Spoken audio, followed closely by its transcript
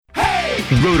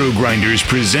Roto Grinders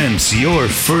presents your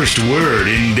first word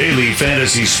in daily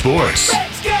fantasy sports.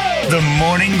 Let's go! The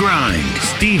Morning Grind.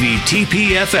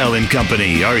 Stevietpfl and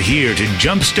Company are here to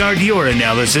jumpstart your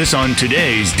analysis on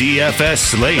today's DFS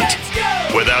slate. Let's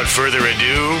go! Without further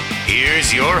ado,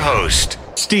 here's your host,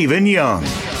 Stephen Young.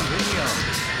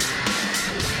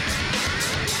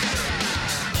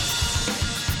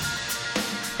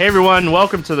 Hey everyone,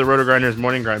 welcome to the Roto Grinders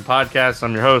Morning Grind Podcast.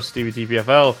 I'm your host,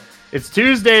 Stevietpfl. It's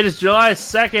Tuesday, it is July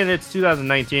 2nd, it's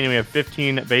 2019, and we have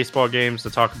 15 baseball games to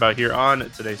talk about here on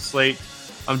today's slate.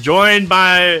 I'm joined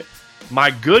by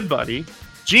my good buddy,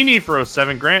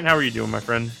 Stevietpfl Grant. How are you doing, my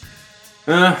friend?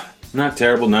 Not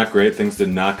terrible, not great. Things did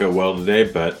not go well today,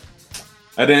 but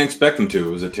I didn't expect them to.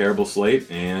 It was a terrible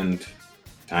slate, and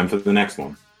time for the next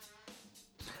one.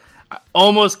 I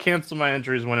almost canceled my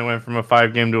entries when it went from a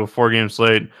 5-game to a 4-game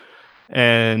slate,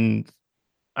 and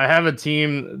I have a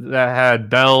team that had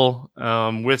Bell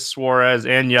with Suarez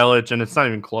and Yelich, and it's not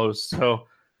even close. So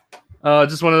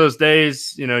just one of those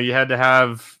days, you had to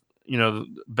have,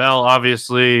 Bell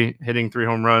obviously hitting 3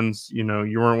 home runs. You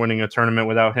weren't winning a tournament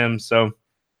without him. So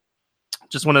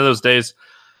just one of those days.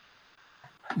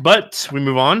 But we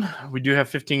move on. We do have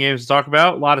 15 games to talk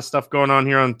about. A lot of stuff going on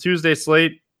here on Tuesday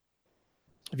slate.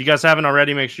 If you guys haven't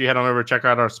already, make sure you head on over and check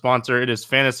out our sponsor. It is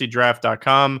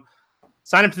FantasyDraft.com.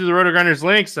 Sign up through the Roto Grinders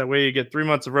links. That way you get 3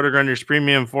 months of Roto Grinders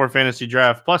Premium for Fantasy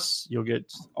Draft. Plus, you'll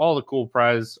get all the cool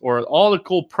all the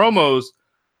cool promos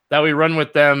that we run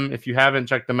with them. If you haven't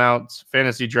checked them out,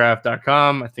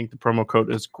 FantasyDraft.com. I think the promo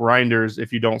code is Grinders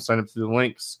if you don't sign up through the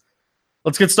links.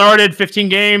 Let's get started. 15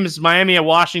 games. Miami at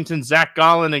Washington. Zach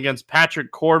Gallen against Patrick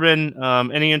Corbin.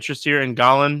 Any interest here in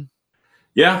Gallen?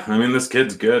 Yeah, this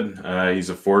kid's good.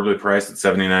 He's affordably priced at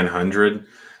 $7,900.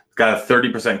 He's got a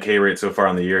 30% K rate so far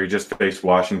on the year. He just faced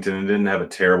Washington and didn't have a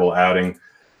terrible outing.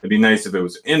 It'd be nice if it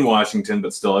was in Washington,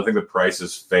 but still, I think the price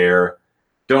is fair.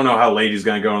 Don't know how late he's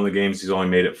going to go in the games. He's only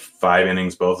made it 5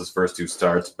 innings, both his first 2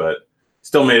 starts, but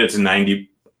still made it to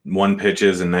 91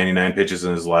 pitches and 99 pitches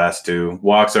in his last 2.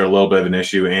 Walks are a little bit of an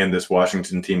issue, and this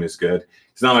Washington team is good.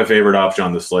 He's not my favorite option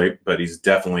on the slate, but he's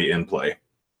definitely in play.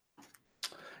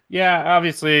 Yeah,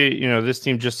 obviously, this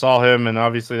team just saw him, and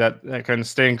obviously that kind of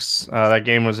stinks. That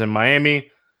game was in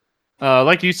Miami.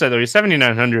 Like you said, though, he's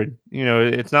 7,900.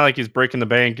 It's not like he's breaking the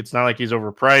bank. It's not like he's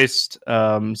overpriced.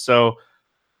 So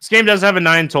this game does have a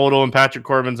 9 total, and Patrick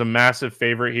Corbin's a massive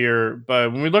favorite here.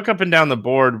 But when we look up and down the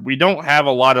board, we don't have a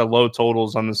lot of low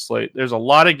totals on the slate. There's a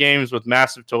lot of games with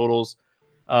massive totals.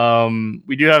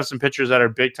 We do have some pitchers that are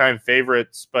big-time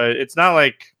favorites, but it's not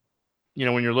like,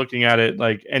 when you're looking at it,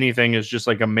 like anything is just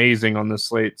like amazing on this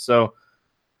slate. So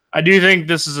I do think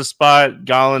this is a spot.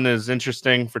 Gallen is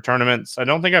interesting for tournaments. I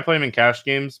don't think I play him in cash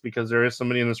games because there is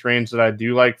somebody in this range that I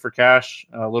do like for cash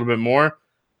a little bit more.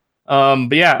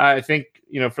 But yeah, I think,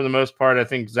 for the most part, I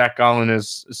think Zach Gallen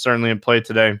is certainly in play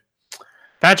today.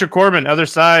 Patrick Corbin, other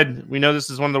side. We know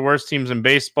this is one of the worst teams in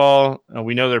baseball.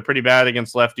 We know they're pretty bad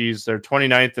against lefties. They're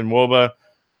 29th in WOBA.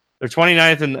 They're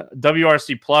 29th in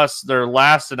WRC plus. They're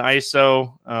last in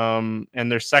ISO,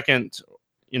 and they're second.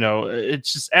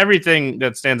 It's just everything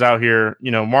that stands out here.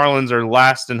 Marlins are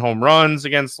last in home runs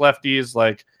against lefties.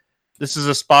 Like, this is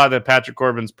a spot that Patrick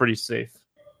Corbin's pretty safe.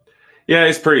 Yeah,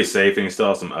 he's pretty safe, and he still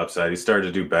has some upside. He started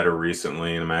to do better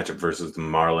recently in a matchup versus the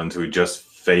Marlins, who he just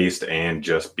faced and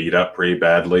just beat up pretty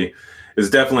badly.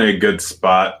 It's definitely a good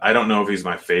spot. I don't know if he's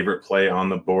my favorite play on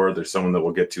the board. There's someone that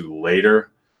we'll get to later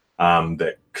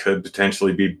that could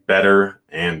potentially be better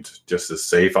and just as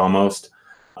safe almost.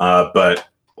 But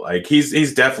like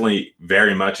he's definitely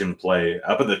very much in play.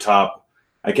 Up at the top,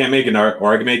 I can't make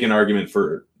I can make an argument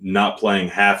for not playing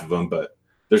half of them, but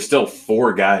there's still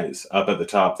 4 guys up at the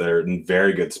top that are in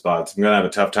very good spots. I'm going to have a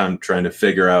tough time trying to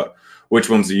figure out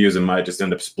which ones to use and might just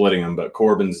end up splitting them. But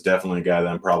Corbin's definitely a guy that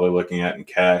I'm probably looking at in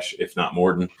cash, if not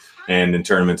more than, and in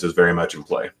tournaments is very much in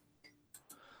play.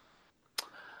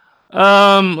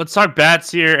 Let's talk bats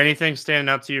here. Anything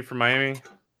standing out to you for Miami?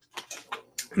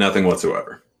 Nothing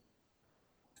whatsoever.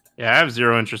 Yeah, I have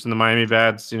zero interest in the Miami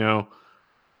bats.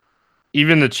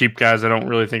 Even the cheap guys, I don't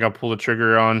really think I'll pull the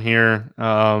trigger on here.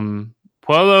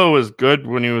 Puello was good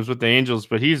when he was with the Angels,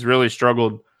 but he's really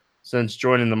struggled since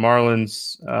joining the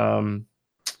Marlins.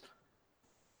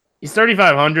 He's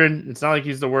 3,500. It's not like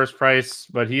he's the worst price,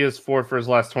 but he is 4 for his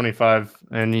last 25,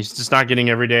 and he's just not getting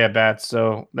every day at bats,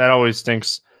 so that always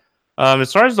stinks.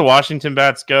 As far as the Washington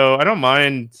bats go, I don't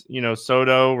mind,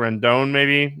 Soto, Rendon,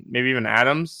 maybe even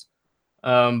Adams.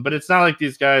 But it's not like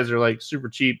these guys are like super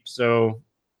cheap. So,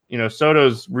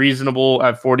 Soto's reasonable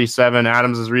at 47.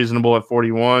 Adams is reasonable at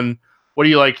 41. What do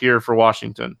you like here for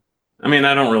Washington? I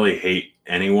don't really hate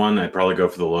anyone, I'd probably go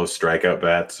for the low strikeout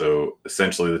bat. So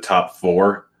essentially the top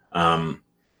four.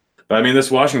 But I mean,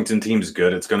 this Washington team's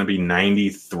good. It's going to be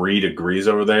 93 degrees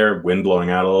over there, wind blowing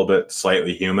out a little bit,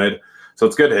 slightly humid. So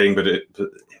it's good hitting, but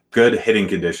good hitting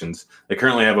conditions. They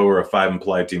currently have over a 5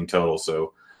 implied team total.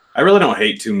 So I really don't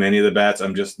hate too many of the bats.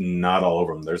 I'm just not all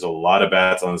over them. There's a lot of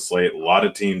bats on the slate, a lot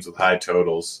of teams with high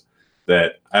totals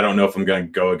that I don't know if I'm going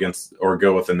to go against or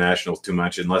go with the Nationals too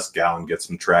much unless Gallen gets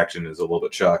some traction, is a little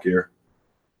bit chalkier.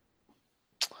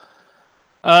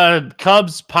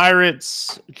 Cubs,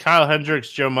 Pirates, Kyle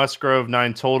Hendricks, Joe Musgrove,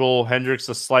 9 total. Hendricks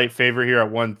a slight favor here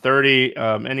at 130.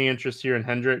 Any interest here in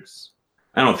Hendricks?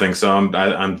 I don't think so.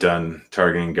 I'm done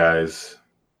targeting guys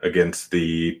against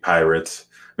the Pirates.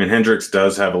 I mean, Hendricks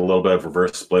does have a little bit of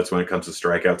reverse splits when it comes to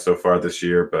strikeouts so far this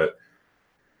year, but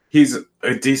he's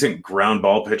a decent ground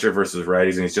ball pitcher versus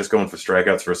righties, and he's just going for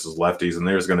strikeouts versus lefties, and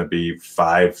there's going to be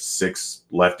 5-6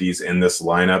 lefties in this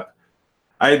lineup.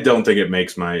 I don't think it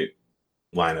makes my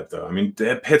lineup, though. I mean,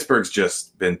 Pittsburgh's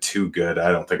just been too good.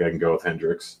 I don't think I can go with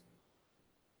Hendricks.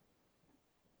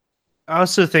 I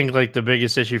also think like the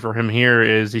biggest issue for him here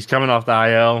is he's coming off the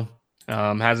IL,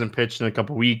 hasn't pitched in a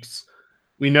couple weeks.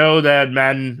 We know that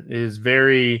Madden is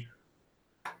very,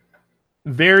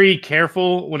 very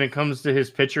careful when it comes to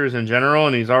his pitchers in general,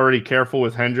 and he's already careful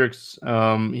with Hendricks.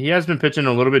 He has been pitching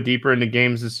a little bit deeper into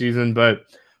games this season, but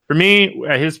for me,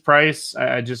 at his price,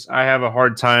 I have a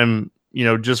hard time,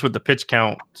 just with the pitch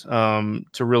count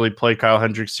to really play Kyle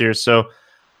Hendricks here. So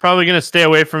probably going to stay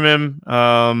away from him.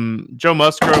 Joe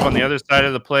Musgrove on the other side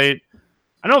of the plate.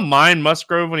 I don't mind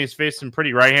Musgrove when he's facing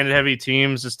pretty right-handed heavy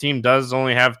teams. This team does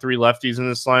only have 3 lefties in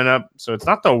this lineup, so it's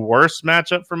not the worst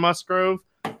matchup for Musgrove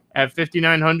at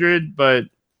 5,900, but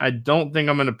I don't think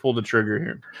I'm going to pull the trigger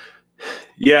here.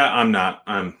 Yeah, I'm not.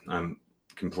 I'm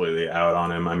completely out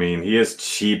on him. I mean, he is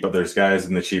cheap, but there's guys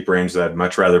in the cheap range that I'd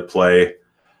much rather play.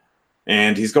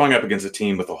 And he's going up against a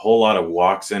team with a whole lot of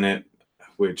walks in it,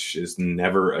 which is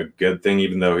never a good thing,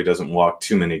 even though he doesn't walk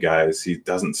too many guys. He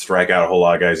doesn't strike out a whole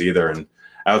lot of guys either. And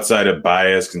outside of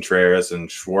Baez, Contreras, and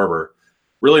Schwarber,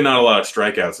 really not a lot of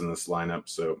strikeouts in this lineup.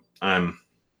 So I'm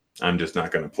just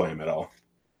not going to play him at all.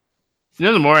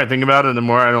 The more I think about it, the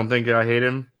more I don't think I hate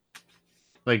him.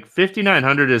 Like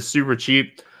 5,900 is super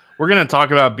cheap. We're going to talk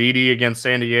about BD against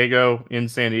San Diego in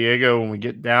San Diego when we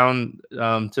get down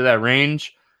to that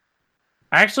range.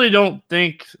 I actually don't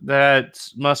think that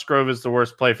Musgrove is the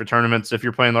worst play for tournaments if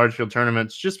you're playing large field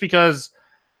tournaments, just because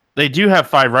they do have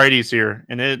 5 righties here,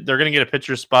 and they're going to get a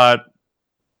pitcher spot.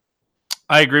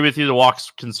 I agree with you. The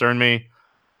walks concern me.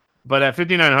 But at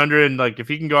 5,900, like if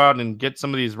he can go out and get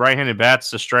some of these right-handed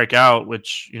bats to strike out,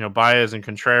 which, Baez and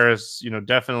Contreras,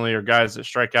 definitely are guys that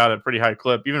strike out at a pretty high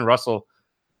clip. Even Russell.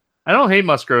 I don't hate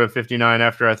Musgrove at 59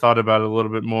 after I thought about it a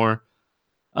little bit more.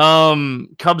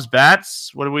 Cubs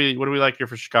bats. What do we like here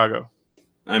for Chicago?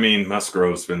 I mean,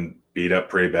 Musgrove's been beat up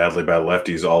pretty badly by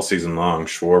lefties all season long.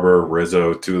 Schwarber,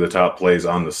 Rizzo, 2 of the top plays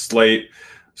on the slate.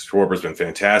 Schwarber's been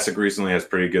fantastic recently, has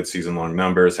pretty good season-long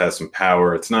numbers, has some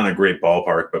power. It's not a great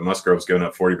ballpark, but Musgrove's given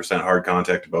up 40% hard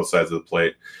contact to both sides of the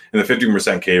plate. And the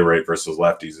 50% K rate versus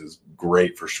lefties is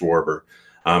great for Schwarber.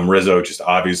 Rizzo, just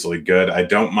obviously good. I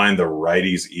don't mind the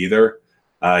righties either.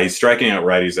 He's striking out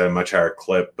righties at a much higher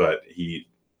clip, but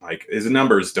his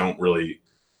numbers don't really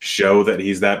show that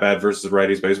he's that bad versus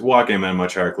righties, but he's walking at a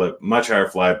much higher clip, much higher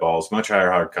fly balls, much higher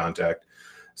hard contact.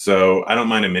 So I don't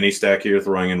mind a mini stack here,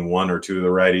 throwing in 1 or 2 of the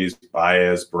righties.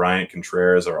 Baez, Bryant,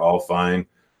 Contreras are all fine,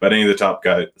 but any of the top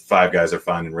 5 guys are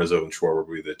fine, and Rizzo and Schwarber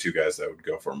would be the 2 guys that would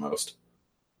go for most.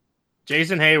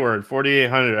 Jason Hayward,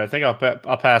 4,800. I think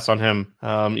I'll pass on him,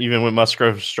 even when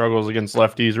Musgrove struggles against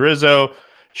lefties. Rizzo,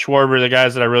 Schwarber, the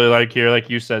guys that I really like here. Like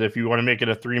you said, if you want to make it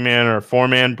a 3-man or a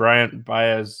 4-man, Bryant,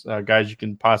 Baez, guys you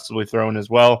can possibly throw in as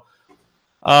well.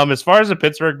 As far as the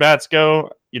Pittsburgh bats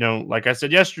go, like I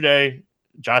said yesterday,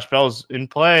 Josh Bell's in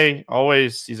play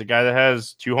always. He's a guy that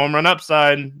has 2 home run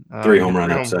upside, 3 home run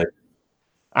upside.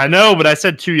 I know, but I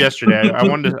said 2 yesterday. I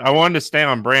wanted to stay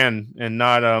on brand and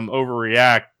not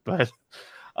overreact. But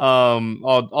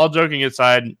all joking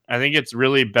aside, I think it's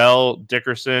really Bell,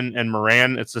 Dickerson, and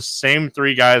Moran. It's the same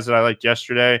 3 guys that I liked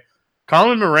yesterday.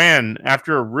 Colin Moran,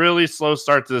 after a really slow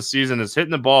start to the season, is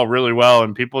hitting the ball really well,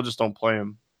 and people just don't play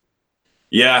him.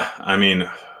 Yeah, I mean,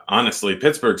 honestly,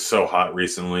 Pittsburgh's so hot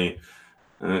recently.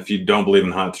 And if you don't believe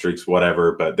in hot streaks,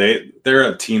 whatever. But they're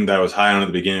a team that I was high on at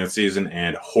the beginning of the season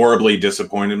and horribly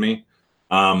disappointed me.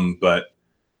 But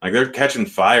they're catching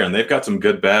fire, and they've got some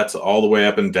good bats all the way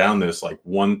up and down this,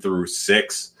 1 through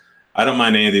 6. I don't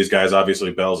mind any of these guys.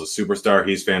 Obviously, Bell's a superstar.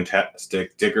 He's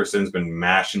fantastic. Dickerson's been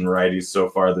mashing righties so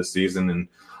far this season. And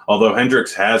although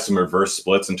Hendricks has some reverse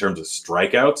splits in terms of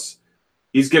strikeouts,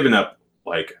 he's given up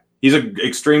he's an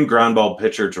extreme ground ball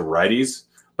pitcher to righties,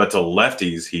 but to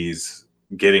lefties, he's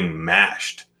getting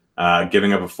mashed,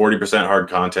 giving up a 40% hard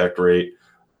contact rate,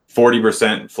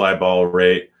 40% fly ball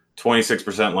rate,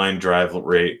 26% line drive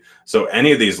rate. So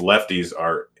any of these lefties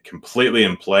are completely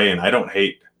in play, and I don't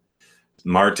hate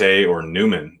Marte or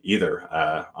Newman either.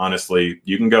 Honestly,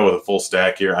 you can go with a full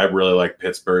stack here. I really like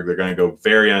Pittsburgh. They're going to go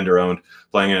very underowned,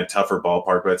 playing in a tougher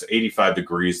ballpark, but it's 85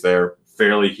 degrees there,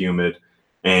 fairly humid.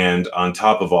 And on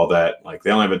top of all that,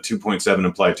 they only have a 2.7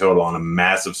 implied total on a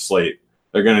massive slate.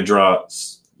 They're going to draw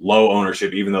low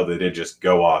ownership, even though they did just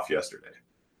go off yesterday.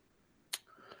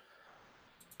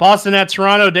 Boston at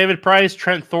Toronto, David Price,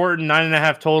 Trent Thornton,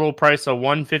 9.5 total, price a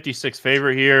 156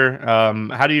 favorite here.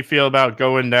 How do you feel about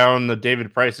going down the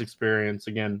David Price experience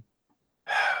again?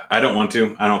 I don't want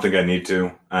to. I don't think I need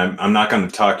to. I'm not going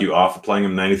to talk you off of playing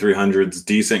him. 9,300 is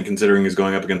decent considering he's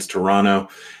going up against Toronto,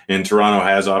 and Toronto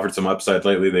has offered some upside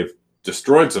lately. They've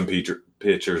destroyed some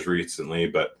pitchers recently,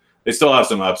 but they still have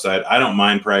some upside. I don't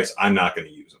mind Price. I'm not going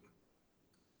to use him.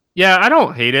 Yeah, I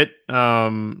don't hate it.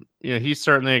 He's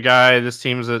certainly a guy. This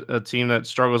team is a team that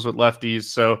struggles with lefties,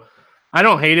 so I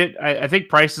don't hate it. I think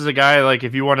Price is a guy,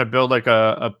 if you want to build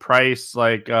a Price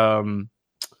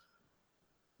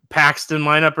Paxton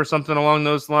lineup or something along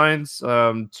those lines,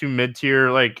 two mid-tier,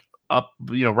 up,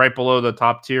 right below the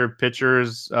top tier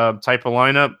pitchers type of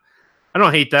lineup. I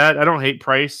don't hate that. I don't hate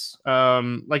Price.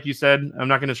 Like you said, I'm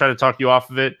not going to try to talk you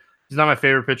off of it. He's not my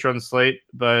favorite pitcher on the slate,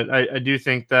 but I do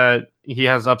think that he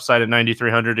has upside at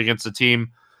 9,300 against a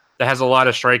team that has a lot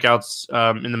of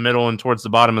strikeouts in the middle and towards the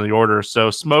bottom of the order. So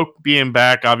Smoke being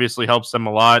back obviously helps them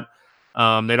a lot.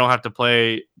 They don't have to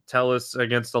play Tellis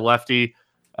against a lefty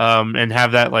and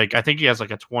have that, I think he has a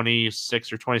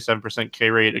 26 or 27% K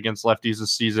rate against lefties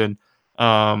this season.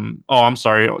 I'm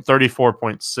sorry,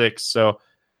 34.6. So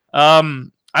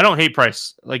I don't hate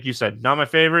Price. Like you said, not my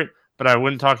favorite, but I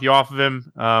wouldn't talk you off of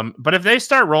him. But if they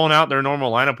start rolling out their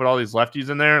normal lineup with all these lefties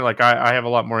in there, I have a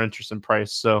lot more interest in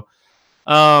Price. So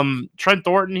Trent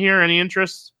Thornton here, any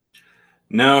interest?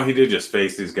 No, he did just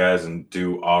face these guys and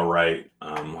do all right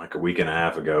a week and a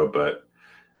half ago, but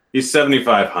he's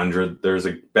 7,500. There's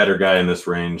a better guy in this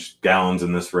range, Gallons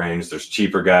in this range. There's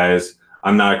cheaper guys.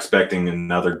 I'm not expecting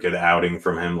another good outing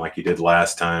from him like he did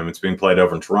last time. It's being played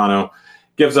over in Toronto.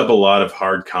 Gives up a lot of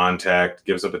hard contact,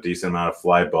 gives up a decent amount of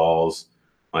fly balls.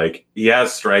 He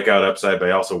has strikeout upside, but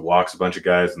he also walks a bunch of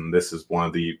guys, and this is one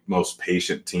of the most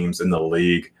patient teams in the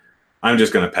league. I'm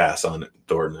just going to pass on it,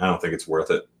 Thornton. I don't think it's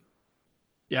worth it.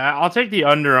 Yeah, I'll take the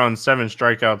under on 7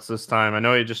 strikeouts this time. I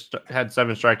know he just had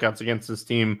 7 strikeouts against this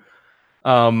team,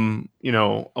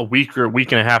 a week or a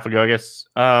week and a half ago, I guess.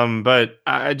 But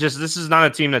this is not a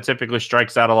team that typically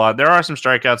strikes out a lot. There are some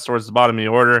strikeouts towards the bottom of the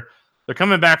order. They're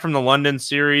coming back from the London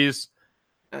series.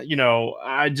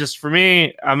 For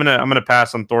me, I'm gonna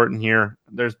pass on Thornton here.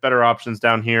 There's better options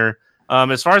down here.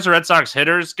 As far as the Red Sox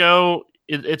hitters go,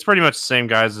 it's pretty much the same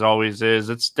guys as it always is.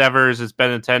 It's Devers, it's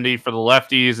Benintendi for the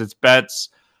lefties, it's Betts,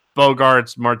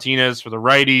 Bogarts, Martinez for the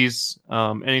righties.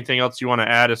 Anything else you want to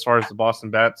add as far as the Boston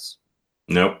bats?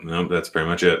 Nope, that's pretty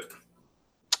much it.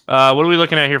 What are we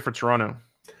looking at here for Toronto?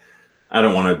 I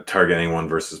don't want to target anyone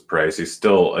versus Price. He's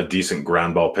still a decent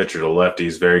ground ball pitcher to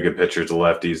lefties, very good pitcher to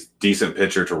lefties, decent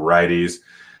pitcher to righties.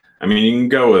 I mean, you can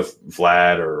go with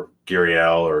Vlad or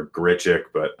Gurriel or Grichuk,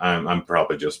 but I'm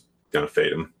probably just going to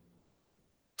fade him.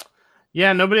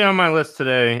 Yeah, nobody on my list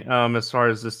today as far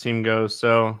as this team goes,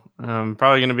 so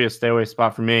probably going to be a stay away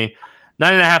spot for me.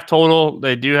 9.5 total.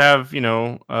 They do have,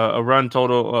 a run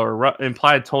total or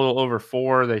implied total over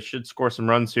 4. They should score some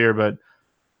runs here, but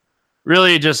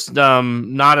really just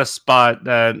not a spot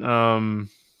that I'm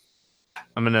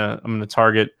gonna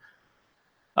target.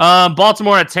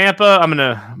 Baltimore at Tampa. I'm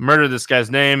gonna murder this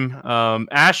guy's name.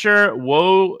 Asher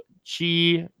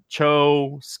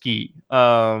Wojciechowski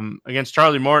against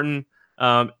Charlie Morton.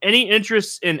 Any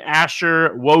interest in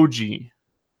Asher Wojciechowski?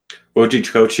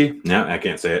 No, I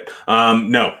can't say it.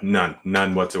 No,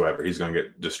 none whatsoever. He's going to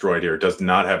get destroyed here. Does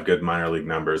not have good minor league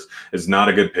numbers. Is not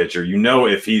a good pitcher.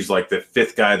 If he's the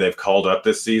 5th guy they've called up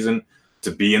this season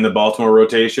to be in the Baltimore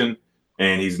rotation,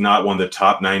 and he's not one of the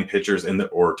top 9 pitchers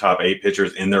or top 8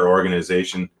 pitchers in their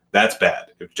organization, that's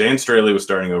bad. If Jan Straley was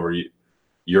starting over you,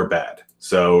 you're bad.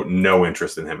 So no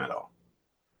interest in him at all.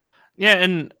 Yeah,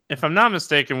 and if I'm not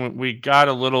mistaken, we got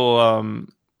a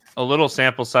little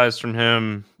sample size from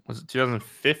him. Was it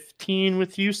 2015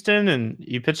 with Houston? And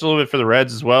he pitched a little bit for the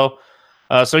Reds as well.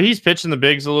 So he's pitching the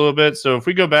bigs a little bit. So if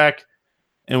we go back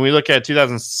and we look at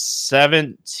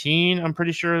 2017, I'm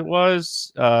pretty sure it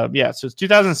was. So it's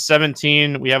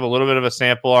 2017. We have a little bit of a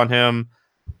sample on him.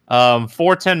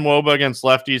 410 WOBA against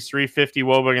lefties, 350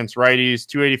 WOBA against righties,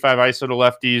 285 ISO to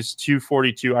lefties,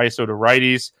 242 ISO to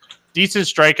righties. Decent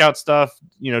strikeout stuff.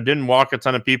 Didn't walk a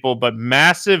ton of people, but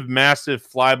massive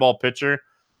fly ball pitcher,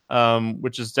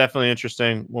 which is definitely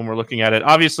interesting when we're looking at it.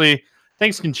 Obviously,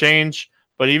 things can change,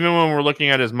 but even when we're looking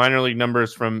at his minor league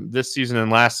numbers from this season and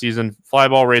last season, fly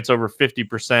ball rate's over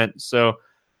 50%. So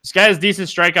this guy has decent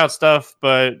strikeout stuff,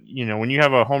 but when you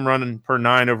have a home run per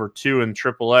 9 over 2 in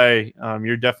AAA,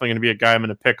 you're definitely going to be a guy I'm going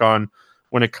to pick on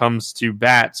when it comes to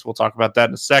bats. We'll talk about that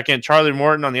in a second. Charlie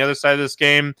Morton on the other side of this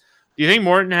game. Do you think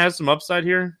Morton has some upside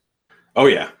here? Oh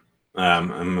yeah,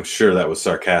 I'm sure that was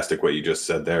sarcastic what you just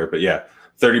said there, but yeah,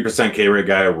 30% K rate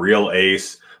guy, a real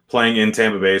ace, playing in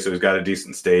Tampa Bay, so he's got a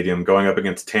decent stadium. Going up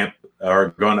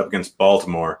against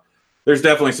Baltimore. There's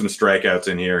definitely some strikeouts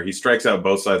in here. He strikes out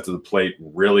both sides of the plate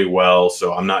really well,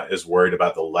 so I'm not as worried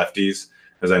about the lefties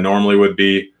as I normally would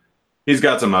be. He's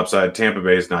got some upside. Tampa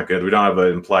Bay is not good. We don't have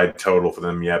an implied total for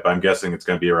them yet, but I'm guessing it's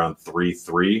going to be around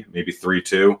 3-3, maybe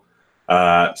 3-2.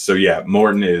 So yeah,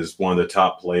 Morton is one of the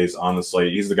top plays on the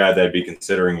slate. He's the guy that I'd be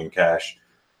considering in cash,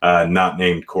 not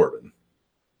named Corbin.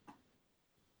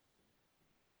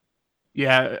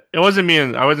 Yeah, I wasn't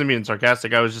being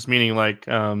sarcastic. I was just meaning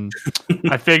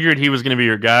I figured he was going to be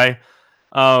your guy.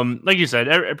 Like you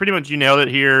said, pretty much you nailed it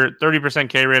here. 30%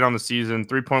 K rate on the season,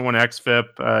 3.1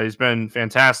 xFIP. He's been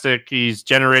fantastic. He's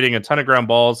generating a ton of ground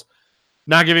balls,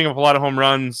 not giving up a lot of home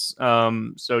runs.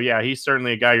 So yeah, he's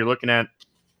certainly a guy you're looking at.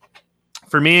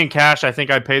 For me in cash, I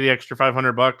think I'd pay the extra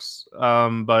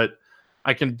 $500, but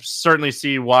I can certainly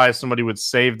see why somebody would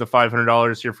save the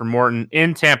 $500 here for Morton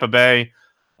in Tampa Bay.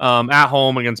 At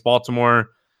home against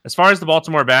Baltimore. As far as the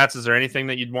Baltimore bats, is there anything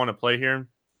that you'd want to play here?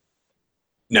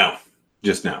 No,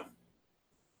 just no.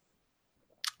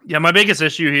 Yeah, my biggest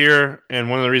issue here,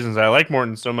 and one of the reasons I like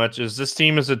Morton so much, is this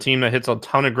team is a team that hits a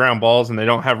ton of ground balls, and they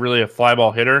don't have really a fly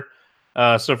ball hitter.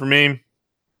 So for me, I'm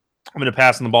going to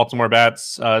pass on the Baltimore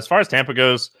bats. As far as Tampa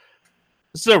goes,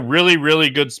 this is a really, really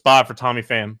good spot for Tommy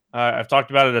Pham. I've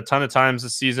talked about it a ton of times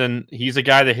this season. He's a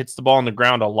guy that hits the ball on the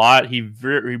ground a lot. He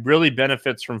really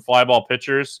benefits from fly ball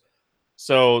pitchers.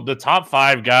 So the top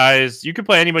 5 guys, you could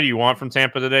play anybody you want from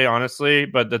Tampa today, honestly,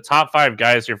 but the top 5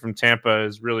 guys here from Tampa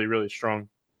is really, really strong.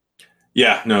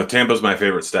 Yeah, no, Tampa's my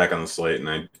favorite stack on the slate, and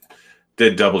I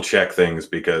did double check things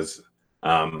because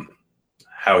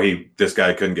this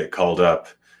guy couldn't get called up.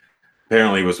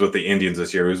 Apparently he was with the Indians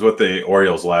this year. He was with the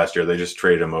Orioles last year. They just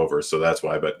traded him over, so that's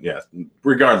why. But yeah,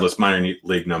 regardless, minor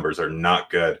league numbers are not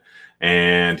good.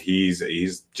 And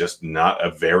he's just not a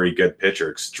very good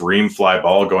pitcher. Extreme fly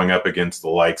ball going up against the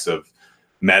likes of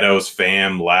Meadows,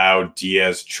 Pham, Loud,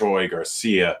 Diaz, Choi,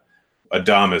 Garcia,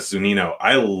 Adames, Zunino.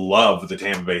 I love the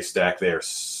Tampa Bay stack. They are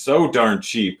so darn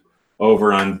cheap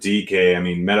over on DK. I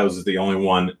mean, Meadows is the only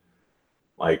one.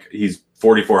 He's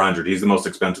 4,400. He's the most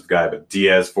expensive guy, but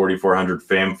Diaz 4,400,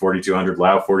 Pham 4,200,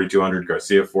 Lau 4,200,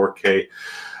 Garcia 4K,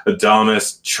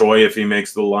 Adames, Choi if he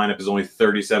makes the lineup is only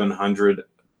 3,700.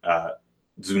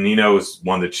 Zunino is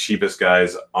one of the cheapest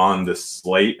guys on the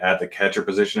slate at the catcher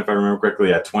position, if I remember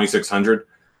correctly, at 2,600.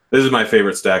 This is my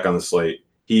favorite stack on the slate.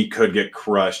 He could get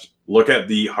crushed. Look at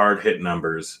the hard hit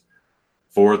numbers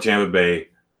for Tampa Bay.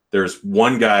 There's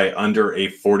one guy under a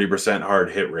 40%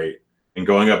 hard hit rate. And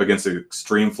going up against an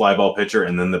extreme fly ball pitcher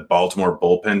and then the Baltimore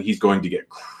bullpen, he's going to get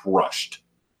crushed.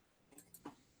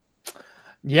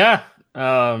 Yeah.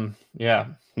 Yep.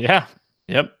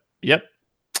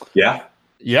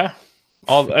 Yeah.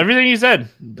 Everything he said.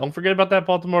 Don't forget about that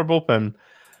Baltimore bullpen.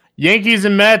 Yankees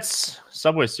and Mets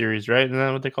Subway Series, right? Isn't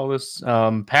that what they call this?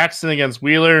 Paxton against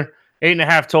Wheeler.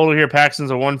 8.5 total here.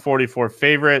 Paxton's a 144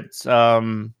 favorite.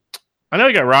 I know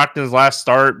he got rocked in his last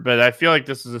start, but I feel like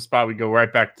this is a spot we go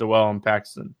right back to the well on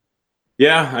Paxton.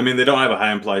 Yeah, I mean, they don't have a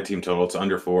high implied team total. It's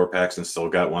under 4. Paxton still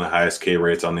got one of the highest K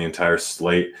rates on the entire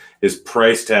slate. His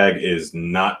price tag is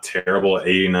not terrible at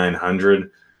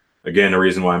 8,900. Again, a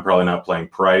reason why I'm probably not playing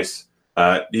Price.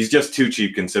 He's just too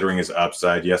cheap considering his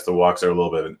upside. Yes, the walks are a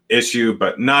little bit of an issue,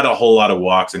 but not a whole lot of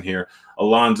walks in here.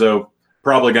 Alonso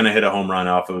probably going to hit a home run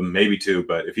off of him, maybe 2.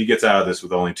 But if he gets out of this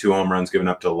with only 2 home runs given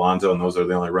up to Alonso, and those are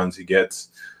the only runs he gets,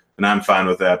 then I'm fine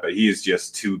with that. But he's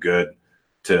just too good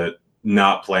to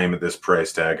not play him at this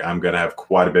price tag. I'm going to have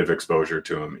quite a bit of exposure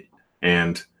to him.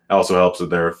 And it also helps that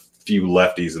there are a few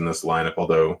lefties in this lineup,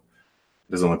 although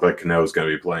it doesn't look like Cano's going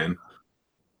to be playing.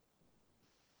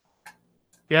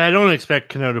 Yeah, I don't expect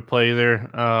Cano to play either.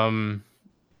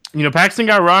 Paxton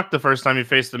got rocked the first time he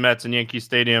faced the Mets in Yankee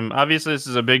Stadium. Obviously, this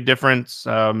is a big difference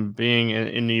being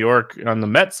in New York on the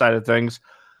Mets side of things.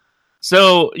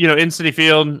 So, in Citi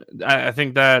Field, I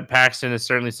think that Paxton is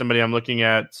certainly somebody I'm looking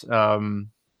at.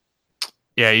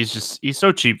 Yeah, he's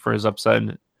so cheap for his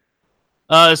upside.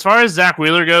 As far as Zach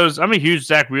Wheeler goes, I'm a huge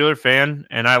Zach Wheeler fan,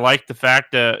 and I like the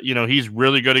fact that he's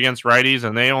really good against righties,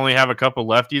 and they only have a couple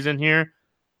lefties in here.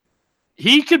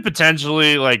 He could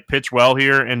potentially pitch well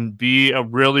here and be a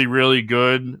really, really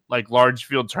good large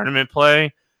field tournament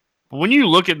play. But when you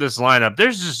look at this lineup,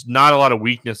 there's just not a lot of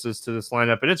weaknesses to this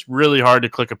lineup, and it's really hard to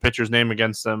click a pitcher's name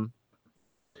against them.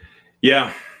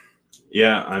 Yeah.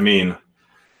 I mean,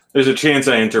 there's a chance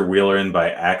I enter Wheeler in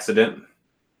by accident.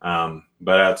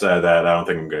 But outside of that, I don't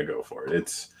think I'm going to go for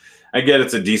it. I get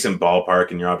it's a decent ballpark,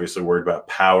 and you're obviously worried about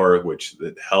power, which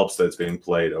it helps that it's being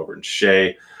played over in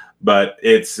Shea, but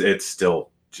it's still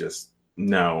just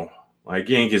no.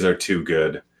 Yankees are too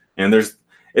good, and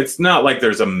it's not like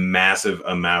there's a massive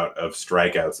amount of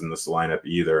strikeouts in this lineup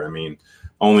either. I mean,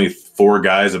 only 4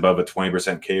 guys above a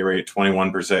 20% K rate,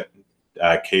 21%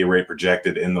 K rate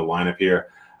projected in the lineup here.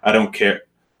 I don't care.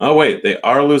 Oh wait, they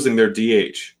are losing their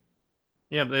DH.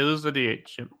 Yeah, they lose the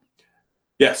DH. Yep.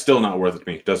 Yeah, still not worth it to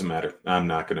me. Doesn't matter. I'm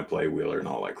not going to play Wheeler in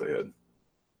all likelihood.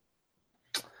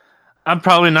 I'm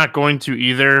probably not going to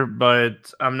either,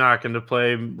 but I'm not going to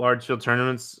play large field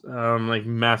tournaments, like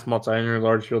mass multi-enter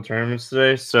large field tournaments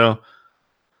today. So,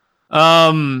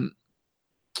 as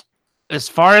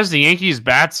far as the Yankees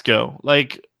bats go,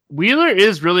 Wheeler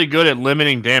is really good at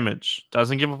limiting damage.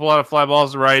 Doesn't give up a lot of fly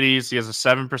balls to righties. He has a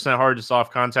 7% hard to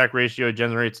soft contact ratio.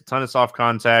 Generates a ton of soft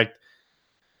contact.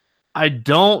 I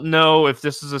don't know if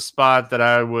this is a spot that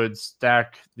I would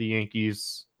stack the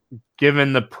Yankees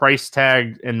given the price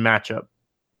tag and matchup.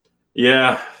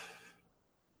 Yeah.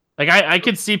 I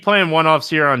could see playing one-offs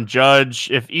here on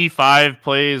Judge. If E5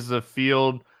 plays the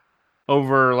field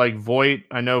over Voit,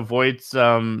 I know Voit's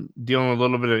dealing with a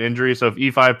little bit of injury, so if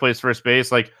E5 plays first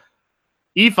base,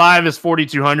 E5 is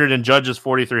 4,200 and Judge is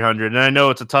 4,300. And I know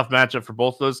it's a tough matchup for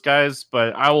both those guys,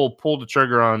 but I will pull the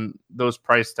trigger on those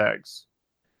price tags.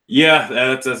 Yeah,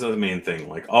 that's the main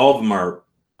thing. All of them are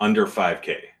under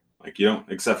 5K. You don't,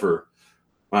 except for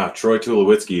Troy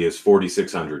Tulowitzki is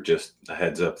 4,600. Just a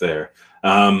heads up there.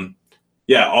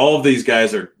 Yeah, all of these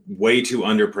guys are way too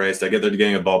underpriced. I get they're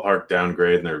getting a ballpark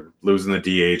downgrade and they're losing the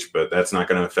DH, but that's not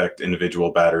going to affect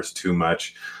individual batters too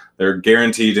much. They're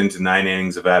guaranteed into 9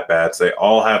 innings of at-bats. They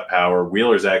all have power.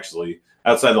 Wheeler's actually,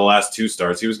 outside the last 2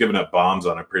 starts, he was giving up bombs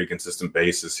on a pretty consistent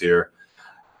basis here.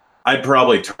 I'd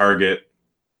probably target.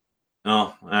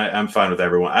 Oh, I'm fine with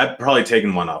everyone. I've probably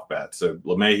taken one off bat. So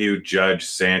LeMahieu, Judge,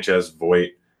 Sanchez,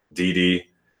 Voit, Didi.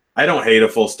 I don't hate a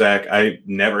full stack. I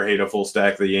never hate a full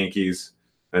stack of the Yankees.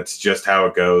 That's just how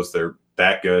it goes. They're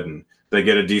that good, and they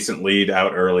get a decent lead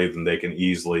out early, then they can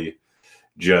easily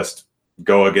just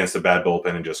go against a bad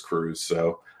bullpen and just cruise.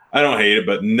 So I don't hate it,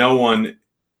 but no one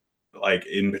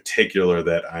in particular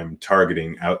that I'm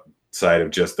targeting outside of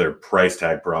just their price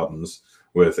tag problems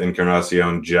with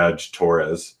Encarnacion, Judge,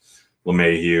 Torres,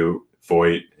 LeMahieu,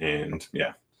 Voit, and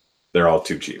yeah, they're all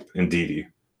too cheap. And Didi.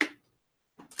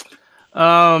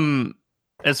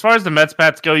 As far as the Mets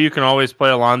bats go, you can always play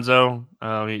Alonso.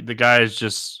 The guy is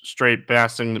just straight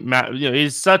passing.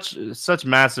 He's such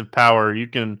massive power. You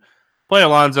can play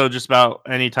Alonso just about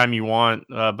anytime you want.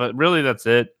 But really, that's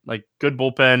it. Good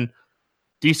bullpen,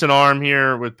 decent arm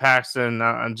here with Paxton.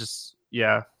 I'm just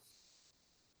yeah,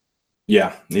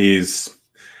 he's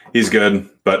good,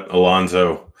 but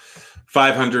Alonso.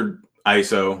 500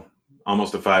 ISO,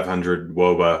 almost a 500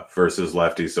 WOBA versus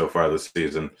lefties so far this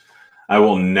season. I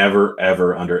will never,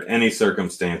 ever, under any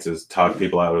circumstances, talk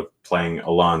people out of playing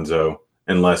Alonso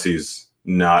unless he's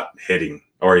not hitting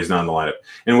or he's not in the lineup.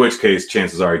 In which case,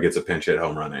 chances are he gets a pinch hit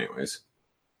home run anyways.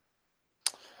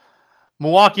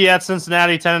 Milwaukee at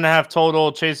Cincinnati, 10.5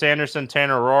 total. Chase Anderson,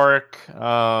 Tanner Roark.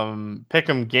 Pick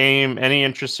 'em game. Any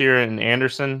interest here in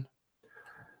Anderson?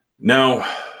 No.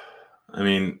 I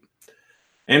mean,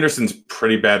 Anderson's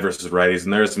pretty bad versus righties,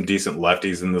 and there are some decent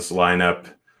lefties in this lineup.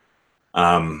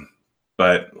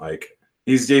 But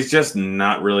he's just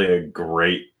not really a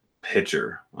great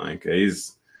pitcher.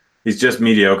 He's just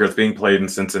mediocre. It's being played in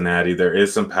Cincinnati. There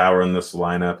is some power in this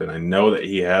lineup, and I know that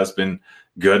he has been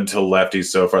good to lefties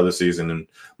so far this season. And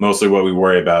mostly what we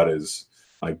worry about is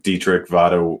Dietrich,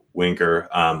 Votto, Winker.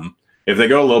 If they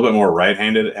go a little bit more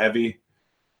right-handed heavy,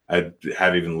 I'd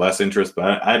have even less interest.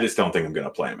 But I just don't think I'm going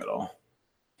to play him at all.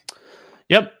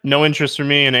 Yep, no interest for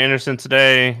me in Anderson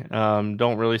today.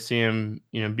 Don't really see him,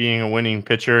 being a winning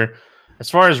pitcher. As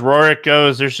far as Roark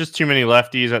goes, there's just too many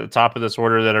lefties at the top of this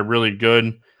order that are really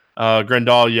good.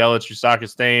 Grandal, Yelich,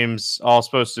 Usakas, Thames, all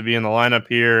supposed to be in the lineup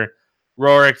here.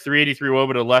 Roark, 383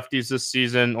 WOBA to lefties this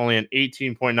season, only an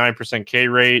 18.9% K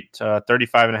rate,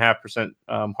 35.5%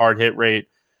 hard hit rate.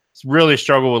 It's really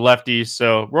struggled with lefties.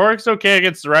 So Roark's okay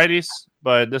against the righties.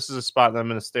 but this is a spot that I'm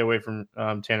going to stay away from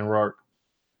Tanner Roark.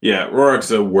 Yeah,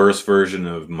 Roark's a worse version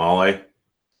of Male,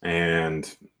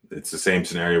 and it's the same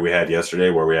scenario we had yesterday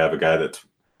where we have a guy that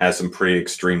has some pretty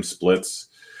extreme splits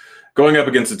going up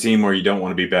against a team where you don't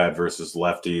want to be bad versus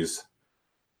lefties.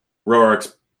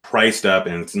 Roark's priced up,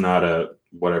 and it's not a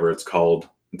whatever it's called.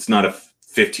 It's not a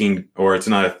 15 or it's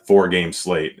not a 4-game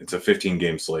slate. It's a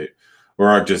 15-game slate.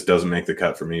 Roark just doesn't make the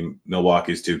cut for me.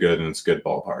 Milwaukee's too good, and it's good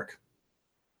ballpark.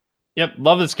 Yep,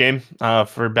 love this game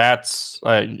for bats.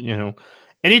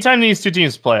 Anytime these two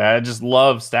teams play, I just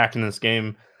love stacking this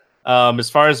game. As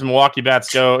far as Milwaukee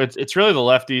bats go, it's really the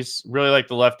lefties. Really like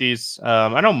the lefties.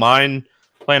 I don't mind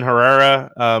playing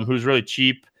Herrera, who's really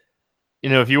cheap.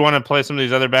 If you want to play some of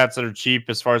these other bats that are cheap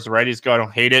as far as the righties go, I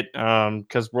don't hate it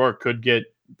because Roark could get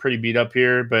pretty beat up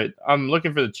here. But I'm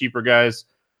looking for the cheaper guys.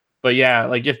 But yeah,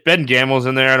 like if Ben Gamel's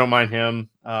in there, I don't mind him.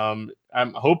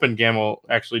 I'm hoping Gamel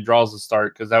actually draws the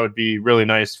start because that would be really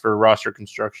nice for roster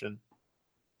construction.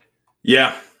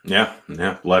 Yeah.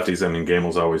 Lefties, I mean,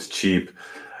 Gamel's always cheap.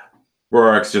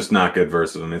 Roark's just not good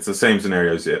versus them. It's the same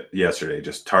scenario as yesterday.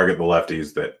 Just target the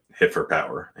lefties that hit for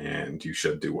power, and you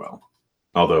should do well.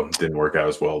 Although it didn't work out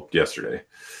as well yesterday.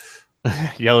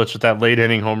 Yelich with that late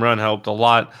inning home run helped a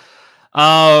lot.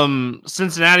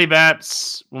 Cincinnati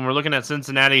bats, when we're looking at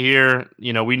Cincinnati here,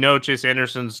 we know Chase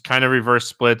Anderson's kind of reverse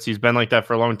splits. He's been like that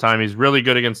for a long time. He's really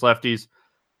good against lefties.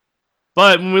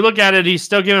 But when we look at it, he's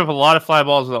still giving up a lot of fly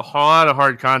balls with a lot of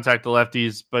hard contact to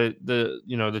lefties. But the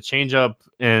changeup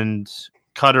and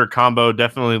cutter combo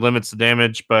definitely limits the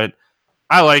damage. But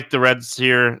I like the Reds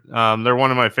here. They're one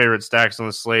of my favorite stacks on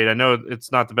the slate. I know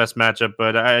it's not the best matchup,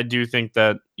 but I do think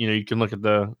that you can look at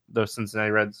the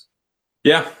Cincinnati Reds.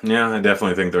 Yeah, I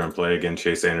definitely think they're in play. Again,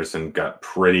 Chase Anderson got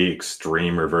pretty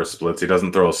extreme reverse splits. He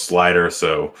doesn't throw a slider,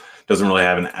 so doesn't really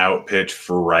have an out pitch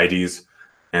for righties.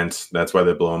 And that's why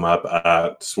they blow him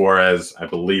up. Suarez, I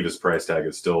believe his price tag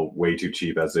is still way too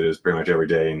cheap as it is pretty much every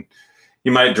day. And he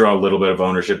might draw a little bit of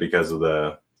ownership because of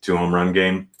the 2-home run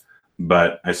game.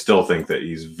 But I still think that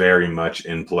he's very much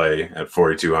in play at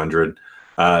 4,200.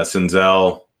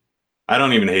 Senzel, I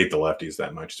don't even hate the lefties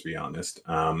that much, to be honest.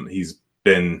 He's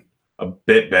been a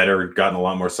bit better, gotten a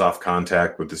lot more soft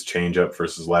contact with his changeup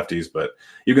versus lefties, but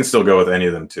you can still go with any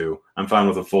of them too. I'm fine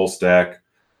with a full stack.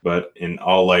 But in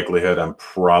all likelihood, I'm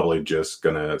probably just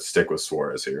going to stick with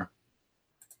Suarez here.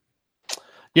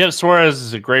 Yeah, Suarez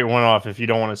is a great one-off if you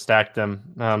don't want to stack them.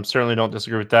 Certainly don't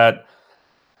disagree with that.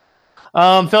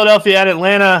 Philadelphia at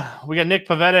Atlanta. We got Nick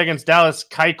Pivetta against Dallas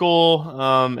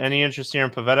Keuchel. Any interest here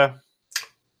in Pivetta?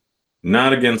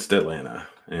 Not against Atlanta.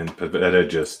 And Pivetta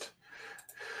just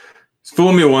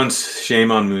fooled me once.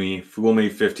 Shame on me. Fool me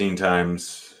 15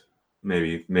 times.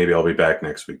 Maybe I'll be back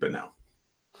next week, but no.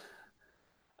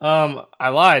 I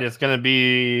lied. It's going to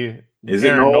be Is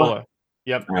it Nola?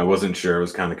 Yep. I wasn't sure. It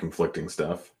was kind of conflicting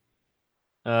stuff.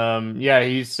 Yeah,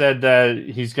 he said that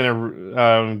he's going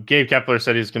to Gabe Kepler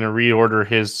said he's going to reorder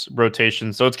his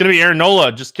rotation. So it's going to be Aaron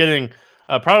Nola. Just kidding.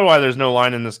 Probably why there's no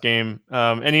line in this game.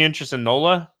 Any interest in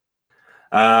Nola?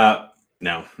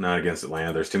 No, not against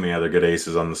Atlanta. There's too many other good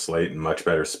aces on the slate and much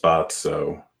better spots.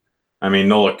 So, I mean,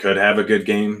 Nola could have a good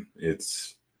game.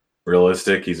 It's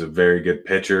realistic. He's a very good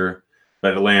pitcher.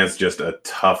 But Atlanta's just a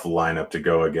tough lineup to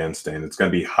go against, and it's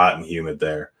going to be hot and humid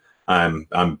there. I'm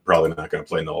probably not going to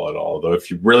play Nola at all. Though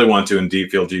if you really want to in deep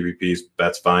field GPPs,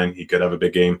 that's fine. He could have a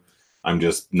big game. I'm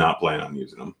just not planning on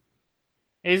using him.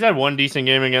 He's had one decent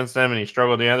game against them, and he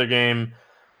struggled the other game.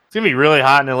 It's going to be really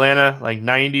hot in Atlanta, like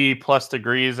 90-plus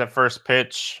degrees at first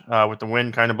pitch with the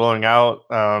wind kind of blowing out.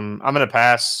 I'm going to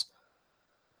pass.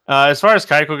 As far as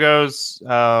Keuchel goes,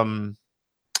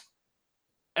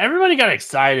 everybody got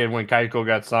excited when Keuchel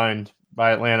got signed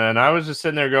by Atlanta, and I was just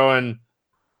sitting there going,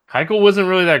 Keuchel wasn't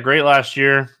really that great last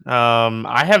year.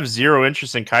 I have zero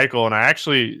interest in Keuchel, and I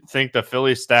actually think the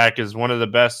Philly stack is one of the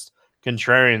best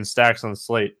contrarian stacks on the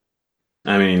slate.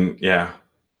 I mean, yeah,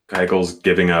 Keuchel's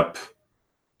giving up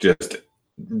just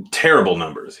terrible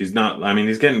numbers. He's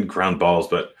getting ground balls,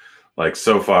 but like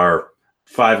so far,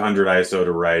 500 ISO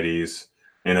to righties,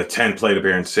 and a 10 plate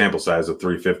appearance sample size of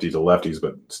 350 to lefties,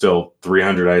 but still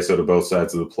 300 ISO to both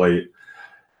sides of the plate.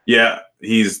 Yeah,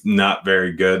 he's not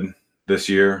very good this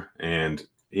year, and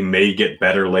he may get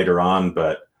better later on,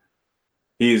 but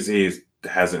he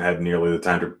hasn't had nearly the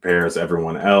time to prepare as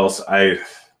everyone else. I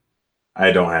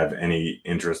don't have any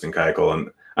interest in Keuchel, and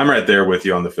I'm right there with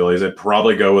you on the Phillies. I'd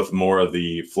probably go with more of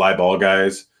the fly ball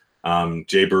guys.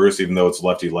 Jay Bruce, even though it's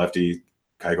lefty-lefty,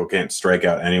 Keuchel can't strike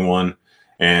out anyone.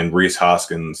 And Rhys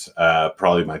Hoskins,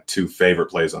 probably my two favorite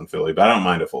plays on Philly, but I don't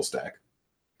mind a full stack.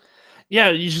 Yeah,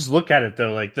 you just look at it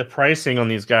though, like the pricing on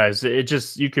these guys. It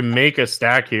just you can make a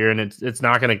stack here, and it's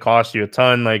not going to cost you a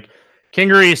ton. Like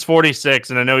Kingery is 46,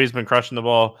 and I know he's been crushing the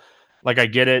ball. Like I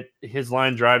get it, his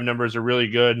line drive numbers are really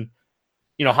good.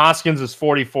 Hoskins is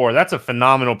 44. That's a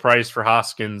phenomenal price for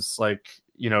Hoskins. Like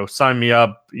sign me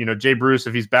up. Jay Bruce,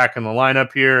 if he's back in the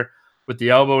lineup here with the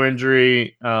elbow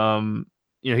injury,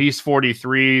 he's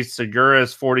 43. Segura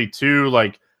is 42.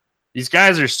 Like these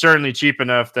guys are certainly cheap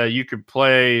enough that you could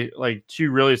play like two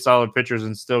really solid pitchers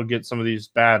and still get some of these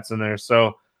bats in there.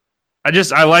 So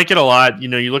I like it a lot.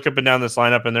 You look up and down this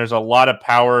lineup and there's a lot of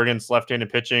power against left-handed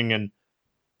pitching. And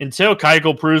until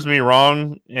Keuchel proves me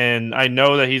wrong, and I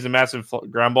know that he's a massive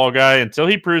ground ball guy, until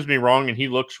he proves me wrong and he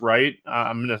looks right,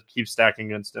 I'm going to keep stacking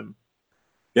against him.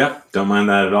 Yeah, don't mind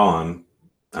that at all.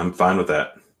 I'm fine with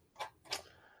that.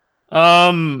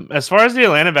 As far as the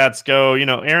Atlanta bats go,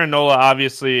 Aaron Nola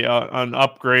obviously an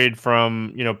upgrade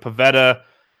from Pivetta.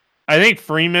 I think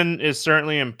Freeman is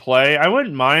certainly in play. I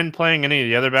wouldn't mind playing any of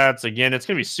the other bats. Again, it's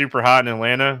going to be super hot in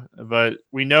Atlanta, but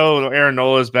we know Aaron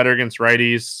Nola is better against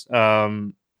righties.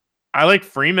 I like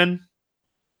Freeman.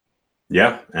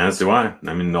 Yeah, as do I.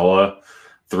 I mean, Nola,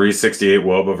 368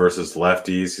 WOBA versus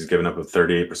lefties. He's given up a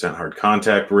 38% hard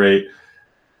contact rate.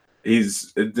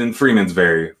 Freeman's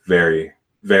very, very,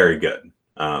 very good.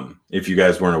 If you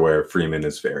guys weren't aware, Freeman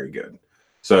is very good.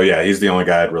 So, yeah, he's the only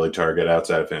guy I'd really target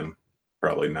outside of him.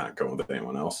 Probably not going with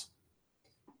anyone else.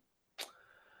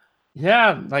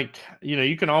 Yeah,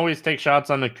 you can always take shots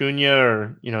on Acuna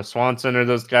or, Swanson or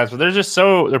those guys, but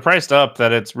they're priced up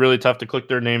that it's really tough to click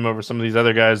their name over some of these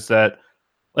other guys that,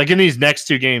 like in these next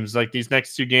two games that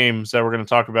we're going to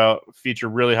talk about feature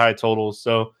really high totals.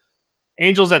 So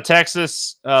Angels at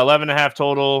Texas, 11.5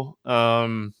 total.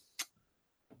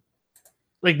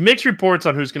 Mixed reports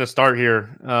on who's going to start here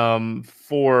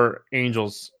for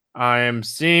Angels. I am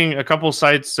seeing a couple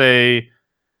sites say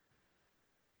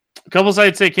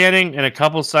Canning, and a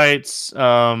couple sites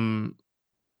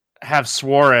have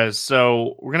Suarez.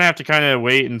 So we're gonna have to kind of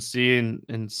wait and see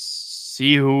and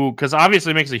see who, because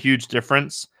obviously it makes a huge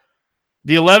difference.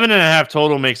 The 11.5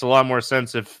 total makes a lot more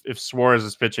sense if Suarez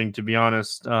is pitching, to be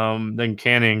honest, than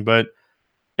Canning. But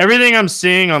everything I'm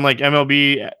seeing on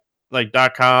MLB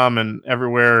 .com and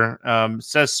everywhere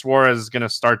says Suarez is gonna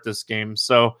start this game.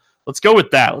 So let's go with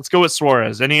that. Let's go with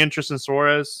Suarez. Any interest in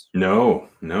Suarez? No.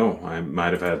 I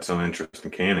might have had some interest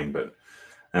in Canning, but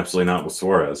absolutely not with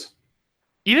Suarez.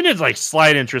 Even it's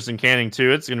slight interest in Canning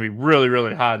too. It's going to be really,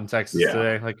 really hot in Texas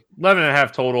today.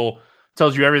 11.5 total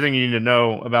tells you everything you need to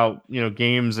know about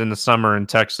games in the summer in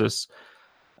Texas.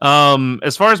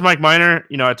 As far as Mike Minor,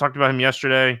 I talked about him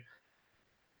yesterday.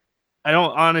 I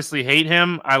don't honestly hate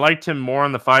him. I liked him more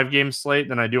on the 5-game slate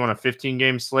than I do on a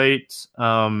 15-game slate.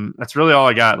 That's really all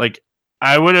I got.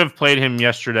 I would have played him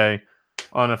yesterday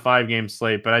on a 5-game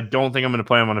slate, but I don't think I'm going to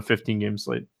play him on a 15-game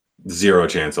slate. Zero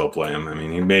chance I'll play him. I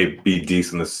mean, he may be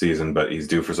decent this season, but he's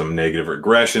due for some negative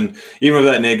regression. Even if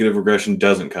that negative regression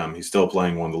doesn't come, he's still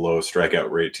playing one of the lowest strikeout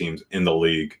rate teams in the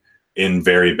league in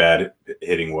very bad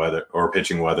hitting weather or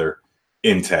pitching weather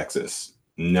in Texas.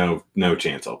 No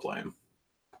chance I'll play him.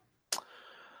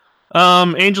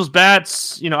 Angels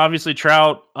bats, obviously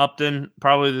Trout, Upton,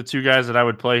 probably the two guys that I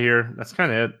would play here. That's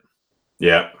kind of it.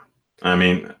 Yeah. I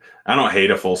mean, I don't hate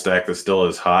a full stack that still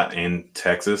is hot in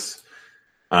Texas.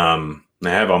 They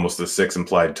have almost a 6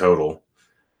 implied total.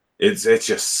 It's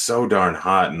just so darn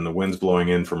hot, and the wind's blowing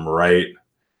in from right.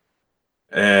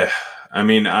 I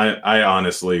mean, I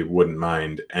honestly wouldn't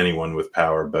mind anyone with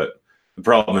power, but the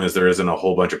problem is there isn't a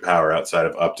whole bunch of power outside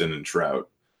of Upton and Trout.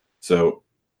 So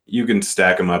you can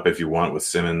stack them up if you want with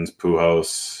Simmons,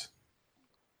 Pujols,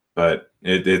 but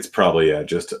it's probably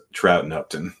just Trout and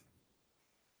Upton.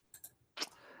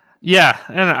 Yeah,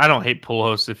 and I don't hate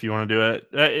Pujols if you want to do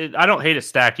it. I don't hate a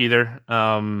stack either.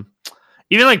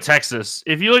 Even Texas.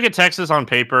 If you look at Texas on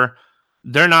paper,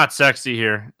 they're not sexy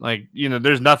here.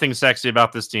 There's nothing sexy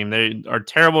about this team. They are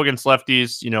terrible against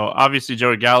lefties. Obviously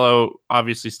Joey Gallo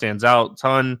obviously stands out a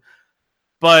ton,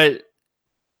 but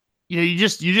you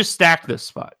just stack this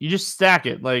spot. You just stack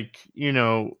it.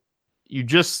 You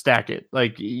just stack it.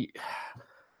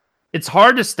 It's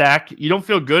hard to stack. You don't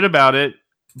feel good about it,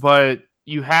 but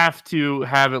you have to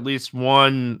have at least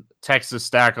one Texas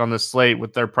stack on the slate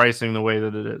with their pricing the way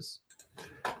that it is.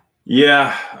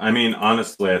 Yeah, I mean,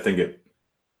 honestly, I think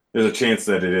there's a chance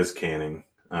that it is Canning,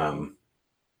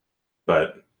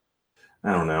 but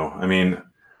I don't know. I mean,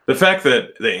 the fact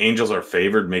that the Angels are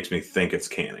favored makes me think it's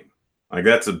Canning.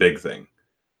 That's a big thing.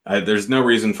 There's no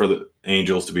reason for the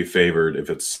Angels to be favored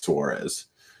if it's Suarez.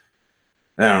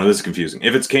 I don't know. This is confusing.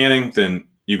 If it's Canning, then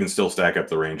you can still stack up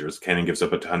the Rangers. Cannon gives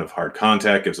up a ton of hard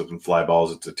contact, gives up some fly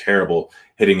balls. It's a terrible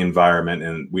hitting environment,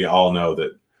 and we all know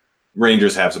that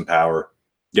Rangers have some power.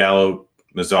 Gallo,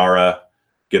 Mazzara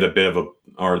get a bit of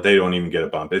or they don't even get a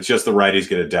bump. It's just the righties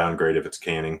get a downgrade if it's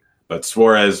Canning. But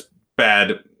Suarez,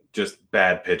 bad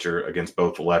pitcher against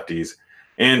both the lefties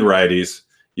and righties.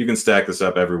 You can stack this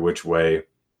up every which way.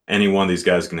 Any one of these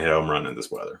guys can hit a home run in this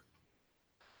weather.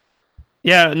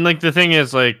 Yeah, and like the thing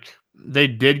is, like they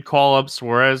did call up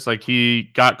Suarez. Like he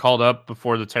got called up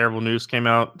before the terrible news came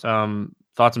out.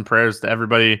 Thoughts and prayers to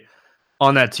everybody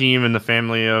on that team and the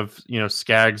family of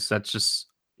Skaggs. That's just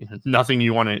nothing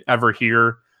you want to ever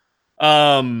hear.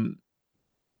 And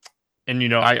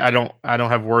I don't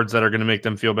have words that are going to make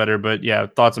them feel better. But yeah,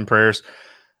 thoughts and prayers.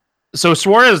 So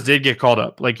Suarez did get called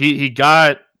up. Like he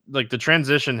got like the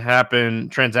transaction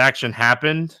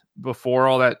happened before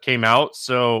all that came out.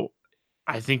 So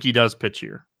I think he does pitch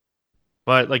here.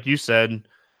 But like you said,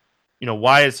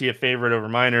 why is he a favorite over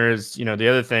Minor is, the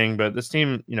other thing. But this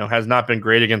team, has not been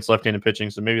great against left-handed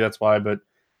pitching. So maybe that's why. But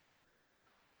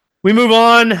we move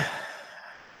on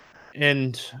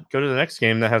and go to the next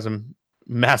game that has a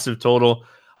massive total.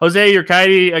 Jose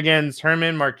Urquidy against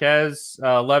Herman Marquez,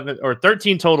 11 or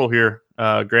 13 total here.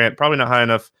 Grant, probably not high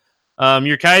enough.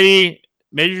 Urquidy,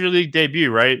 major league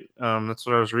debut, right? That's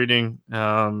what I was reading.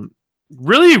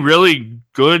 Really, really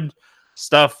good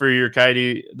stuff for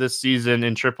Urquidy this season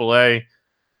in AAA.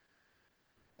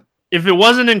 If it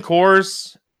wasn't in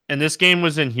Coors and this game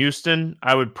was in Houston,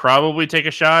 I would probably take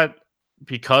a shot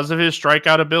because of his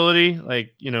strikeout ability.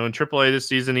 Like, in AAA this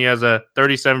season, he has a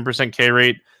 37% K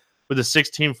rate with a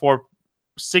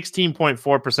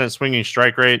 16.4% swinging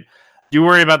strike rate. Do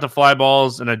worry about the fly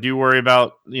balls, and I do worry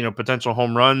about potential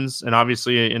home runs, and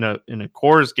obviously in a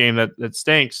Coors game that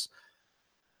stinks.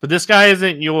 But this guy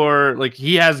isn't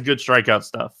he has good strikeout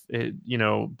stuff,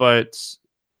 but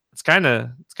it's kind of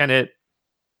it.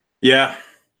 Yeah,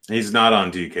 he's not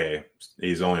on DK.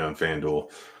 He's only on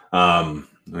FanDuel. I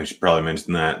should probably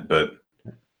mention that, but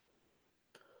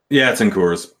yeah, it's in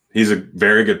Coors. He's a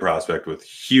very good prospect with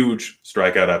huge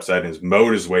strikeout upside, and has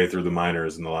mowed his way through the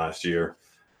minors in the last year.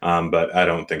 But I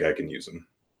don't think I can use him.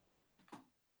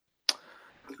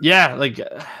 Yeah,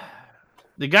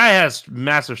 the guy has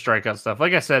massive strikeout stuff.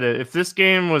 Like I said, if this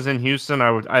game was in Houston,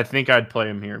 I think I'd play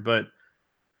him here, but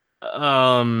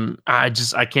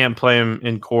I can't play him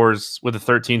in Coors with a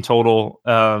 13 total.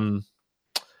 Herman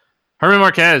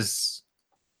Marquez.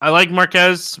 I like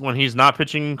Marquez when he's not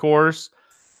pitching in Coors,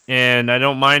 and I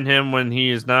don't mind him when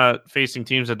he is not facing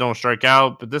teams that don't strike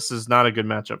out, but this is not a good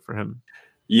matchup for him.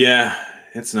 Yeah,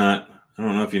 it's not. I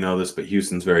don't know if you know this, but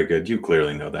Houston's very good. You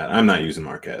clearly know that. I'm not using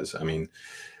Marquez. I mean,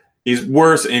 he's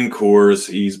worse in Coors.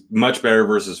 He's much better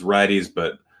versus righties,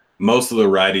 but most of the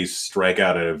righties strike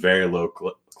out at a very low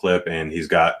clip, and he's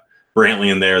got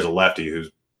Brantley in there as a lefty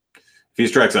who's, if he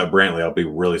strikes out Brantley, I'll be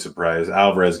really surprised.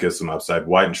 Alvarez gives some upside.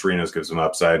 White and Chirinos gives some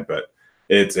upside, but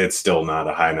it's still not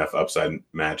a high enough upside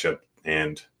matchup.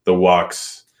 And the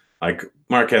walks, like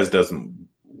Marquez doesn't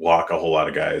walk a whole lot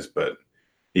of guys, but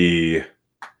he's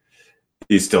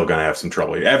still going to have some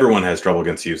trouble. Everyone has trouble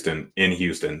against Houston.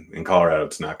 In Colorado,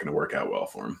 it's not going to work out well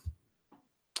for him.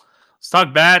 Let's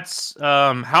talk bats.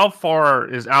 How far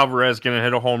is Alvarez going to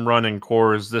hit a home run in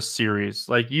Coors this series?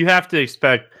 Like, you have to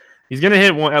expect he's going to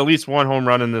hit at least one home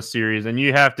run in this series, and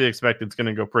you have to expect it's going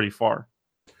to go pretty far.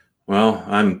 Well,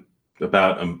 I'm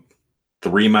about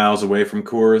 3 miles away from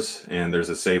Coors, and there's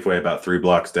a Safeway about 3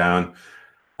 blocks down.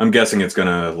 I'm guessing it's going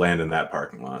to land in that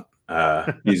parking lot.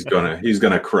 He's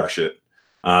gonna crush it.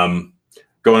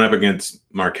 Going up against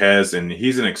Marquez, and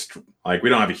he's we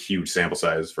don't have a huge sample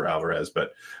size for Alvarez,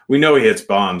 but we know he hits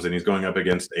bombs, and he's going up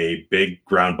against a big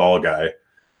ground ball guy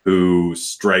who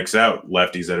strikes out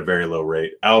lefties at a very low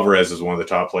rate. Alvarez is one of the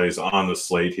top plays on the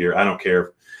slate here. I don't care if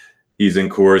he's in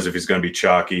Coors, if he's going to be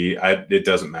chalky. It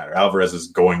doesn't matter. Alvarez is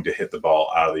going to hit the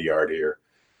ball out of the yard here.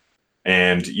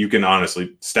 And you can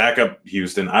honestly stack up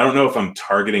Houston. I don't know if I'm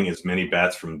targeting as many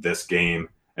bats from this game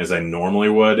as I normally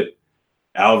would.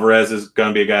 Alvarez is going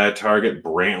to be a guy at target.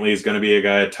 Brantley is going to be a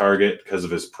guy at target because of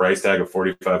his price tag of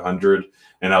 $4,500.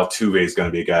 And Altuve is going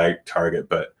to be a guy at target.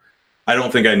 But I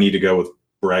don't think I need to go with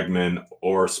Bregman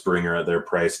or Springer at their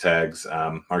price tags.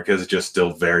 Marquez is just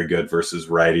still very good versus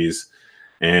righties.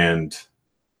 And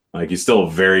he's still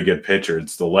a very good pitcher.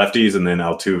 It's the lefties and then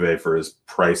Altuve for his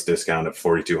price discount at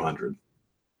 $4,200.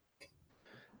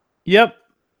 Yep.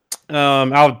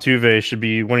 Altuve should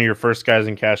be one of your first guys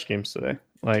in cash games today.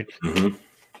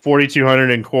 4,200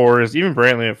 in Coors, even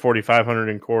Brantley at 4,500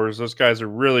 in Coors. Those guys are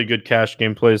really good cash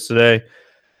game plays today.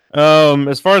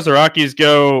 As far as the Rockies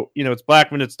go, it's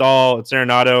Blackmon, it's Dahl, it's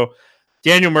Arenado.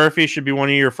 Daniel Murphy should be one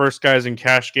of your first guys in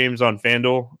cash games on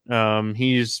FanDuel.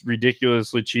 He's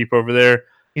ridiculously cheap over there.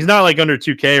 He's not like under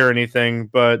 2K or anything,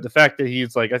 but the fact that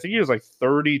he's like, I think he was like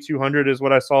 3,200 is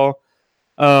what I saw,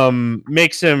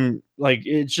 makes him like,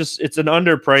 it's an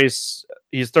underprice.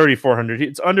 He's 3,400.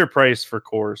 It's underpriced for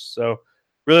course. So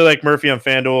really like Murphy on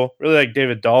FanDuel, really like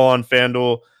David Dahl on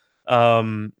FanDuel.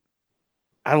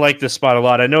 I like this spot a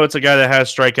lot. I know it's a guy that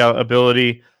has strikeout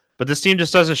ability, but this team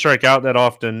just doesn't strike out that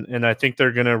often, and I think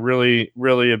they're going to really,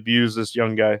 really abuse this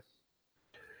young guy.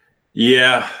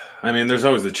 Yeah, I mean, there's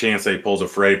always the chance that he pulls a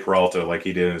Freddie Peralta like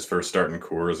he did in his first start in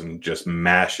Coors and just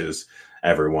mashes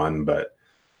everyone. But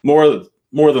more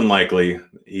than likely,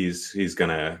 he's going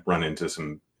to run into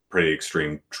some pretty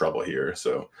extreme trouble here.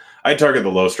 So I'd target the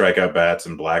low strikeout bats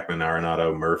in Blackman,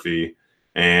 Arenado, Murphy,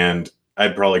 and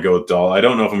I'd probably go with Dahl. I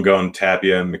don't know if I'm going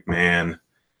Tapia, McMahon,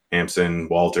 Hampson,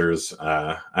 Walters.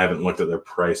 I haven't looked at their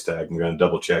price tag. I'm going to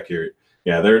double check here.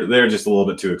 Yeah, they're just a little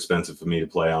bit too expensive for me to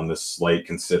play on this slate,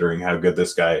 considering how good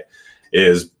this guy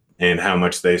is and how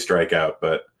much they strike out.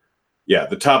 But yeah,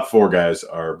 the top 4 guys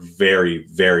are very,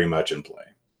 very much in play.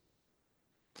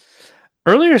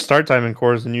 Earlier start time in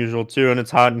Coors than usual too, and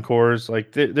it's hot in Coors.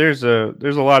 Like there's a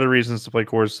lot of reasons to play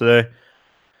Coors today.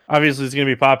 Obviously, it's going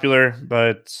to be popular,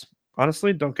 but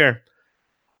honestly, don't care.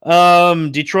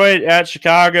 Detroit at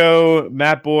Chicago,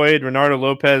 Matt Boyd, Reynaldo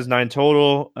Lopez, 9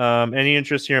 total. Any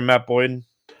interest here in Matt Boyd?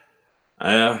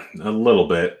 A little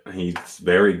bit. He's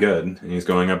very good. He's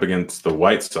going up against the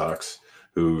White Sox,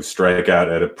 who strike out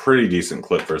at a pretty decent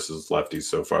clip versus lefties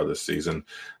so far this season.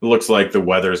 It looks like the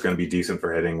weather is going to be decent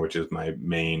for hitting, which is my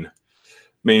main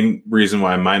reason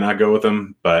why I might not go with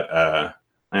him. But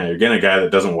again, a guy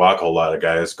that doesn't walk a whole lot of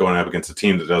guys going up against a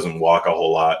team that doesn't walk a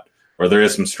whole lot, or there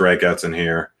is some strikeouts in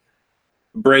here.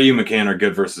 Brayu, McCann are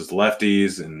good versus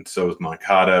lefties, and so is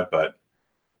Moncada, but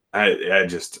I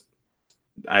just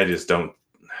don't.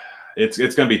 It's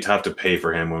going to be tough to pay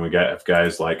for him when we got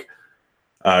guys like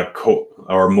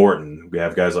or Morton. We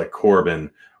have guys like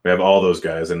Corbin. We have all those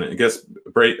guys, and I guess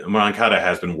Moncada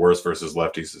has been worse versus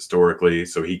lefties historically,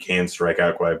 so he can strike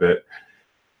out quite a bit.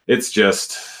 It's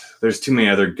just there's too many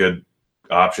other good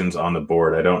options on the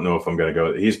board. I don't know if I'm going to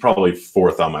go. He's probably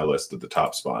 4th on my list at the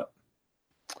top spot.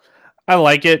 I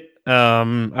like it.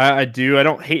 I do. I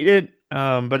don't hate it,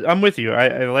 but I'm with you.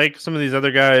 I like some of these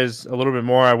other guys a little bit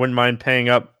more. I wouldn't mind paying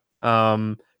up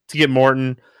to get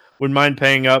Morton. Wouldn't mind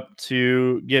paying up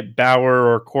to get Bauer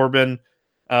or Corbin.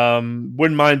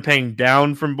 Wouldn't mind paying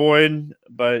down from Boyd,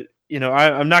 but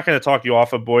I'm not going to talk you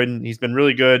off of Boyd. He's been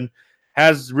really good,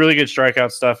 has really good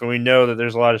strikeout stuff, and we know that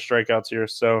there's a lot of strikeouts here.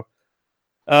 So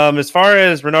as far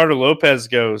as Reynaldo Lopez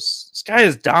goes, this guy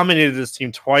has dominated this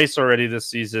team twice already this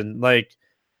season. Like,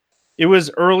 it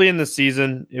was early in the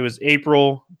season. It was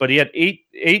April, but he had eight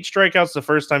strikeouts the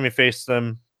first time he faced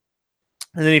them.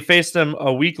 And then he faced them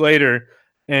a week later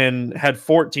and had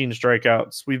 14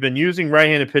 strikeouts. We've been using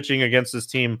right-handed pitching against this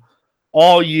team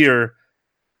all year.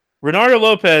 Reynaldo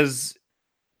Lopez,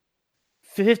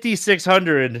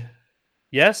 5,600.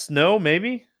 Yes? No?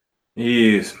 Maybe?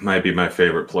 He might be my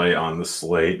favorite play on the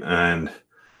slate. And,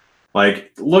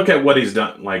 look at what he's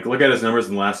done. Look at his numbers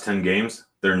in the last 10 games.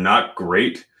 They're not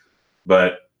great,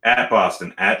 but at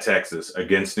Boston, at Texas,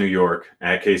 against New York,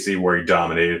 at KC, where he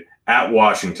dominated, at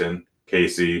Washington,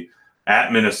 KC,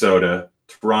 at Minnesota,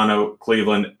 Toronto,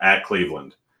 Cleveland, at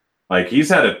Cleveland. He's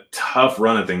had a tough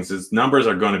run of things. His numbers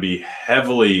are going to be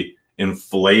heavily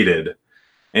inflated.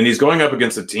 And he's going up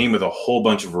against a team with a whole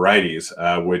bunch of righties,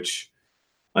 which...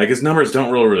 his numbers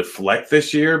don't really reflect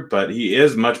this year, but he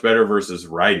is much better versus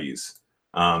righties.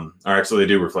 Or actually, they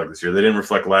do reflect this year. They didn't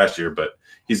reflect last year, but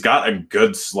he's got a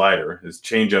good slider. His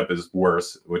changeup is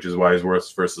worse, which is why he's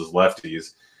worse versus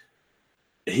lefties.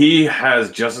 He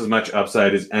has just as much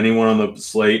upside as anyone on the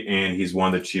slate, and he's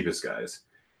one of the cheapest guys.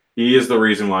 He is the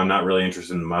reason why I'm not really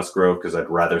interested in Musgrove, because I'd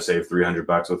rather save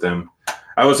 $300 with him.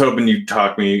 I was hoping you'd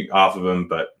talk me off of him,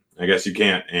 but I guess you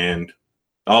can't. And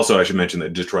also, I should mention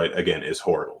that Detroit, again, is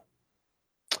horrible.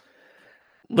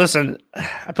 Listen,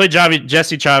 I played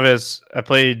Jesse Chavez. I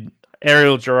played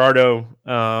Ariel Gerardo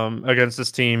against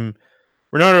this team.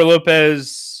 Reynaldo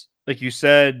Lopez, like you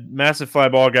said, massive fly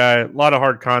ball guy, a lot of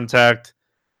hard contact.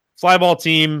 Fly ball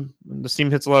team. This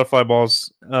team hits a lot of fly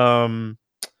balls. But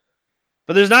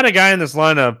there's not a guy in this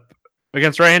lineup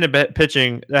against right-handed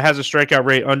pitching that has a strikeout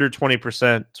rate under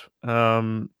 20%.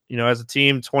 As a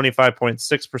team,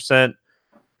 25.6%.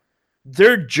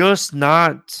 They're just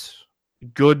not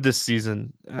good this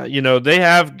season. They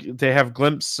have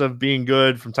glimpses of being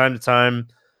good from time to time,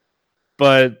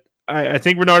 but I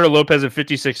think Reynaldo Lopez at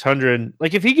 5,600.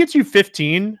 If he gets you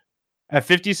 15 at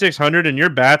 5,600 and your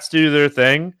bats do their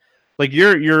thing, Like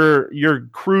you're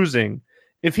cruising.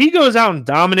 If he goes out and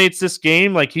dominates this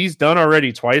game like he's done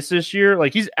already twice this year,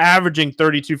 like he's averaging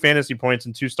 32 fantasy points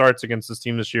in 2 starts against this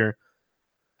team this year.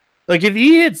 Like if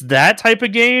he hits that type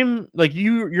of game, like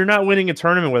you're not winning a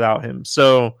tournament without him.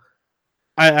 So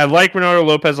I like Renato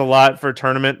Lopez a lot for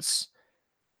tournaments.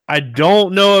 I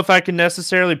don't know if I can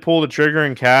necessarily pull the trigger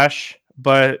in cash,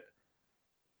 but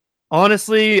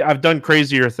honestly, I've done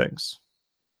crazier things.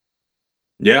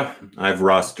 Yeah, I've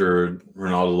rostered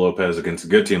Ronaldo Lopez against a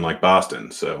good team like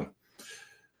Boston, so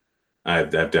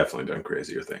I've definitely done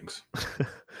crazier things.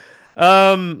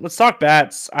 Let's talk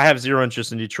bats. I have zero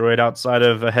interest in Detroit outside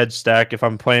of a hedge stack. If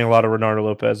I'm playing a lot of Ronaldo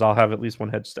Lopez, I'll have at least one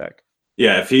hedge stack.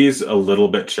 Yeah, if he's a little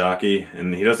bit chalky,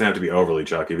 and he doesn't have to be overly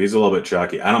chalky, if he's a little bit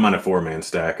chalky, I don't mind a 4-man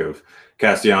stack of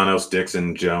Castellanos,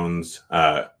 Dixon, Jones,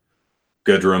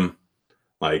 Goodrum.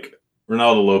 Like,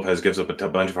 Ronaldo Lopez gives up a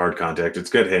bunch of hard contact. It's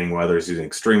good hitting weather. He's an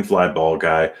extreme fly ball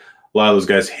guy. A lot of those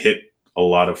guys hit a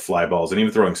lot of fly balls, and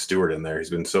even throwing Stewart in there, he's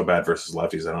been so bad versus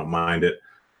lefties, I don't mind it.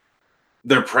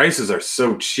 Their prices are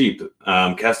so cheap.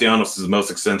 Castellanos is the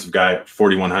most expensive guy at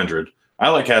 $4,100. I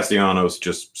like Castellanos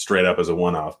just straight up as a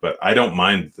one-off, but I don't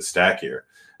mind the stack here.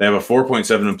 They have a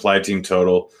 4.7 implied team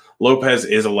total. Lopez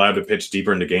is allowed to pitch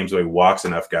deeper into games, so he walks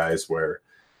enough guys where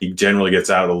he generally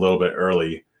gets out a little bit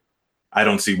early. I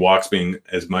don't see walks being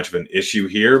as much of an issue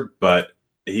here, but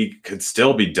he could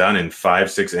still be done in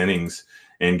 5-6 innings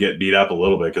and get beat up a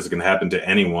little bit because it can happen to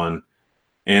anyone.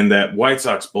 And that White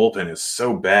Sox bullpen is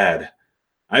so bad.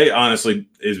 I honestly,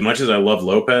 as much as I love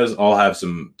Lopez, I'll have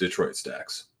some Detroit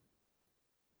stacks.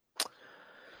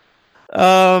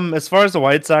 As far as the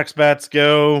White Sox bats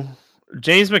go,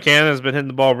 James McCann has been hitting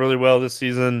the ball really well this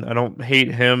season. I don't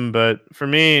hate him, but for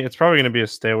me, it's probably going to be a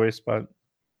stay away spot.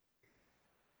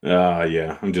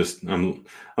 Yeah, I'm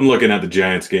looking at the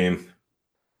Giants game.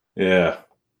 Yeah,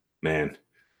 man,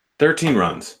 13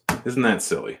 runs. Isn't that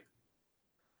silly?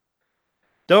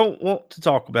 Don't want to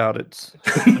talk about it.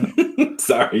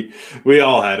 Sorry, we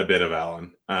all had a bit of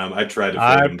Allen. I tried to.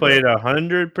 I played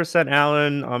 100%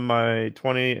 Allen on my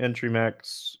 20 entry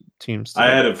max teams today.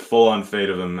 I had a full-on fade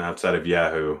of him outside of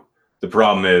Yahoo. The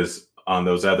problem is on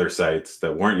those other sites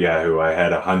that weren't Yahoo, I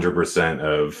had 100%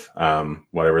 of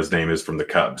whatever his name is from the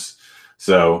Cubs.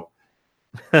 So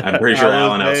I'm pretty sure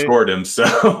Allen outscored him.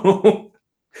 So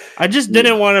I just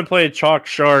didn't want to play Chalk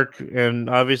Shark, and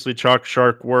obviously Chalk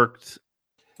Shark worked.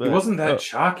 But it wasn't that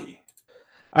chalky.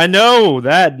 I know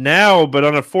that now, but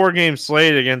on a 4-game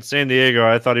slate against San Diego,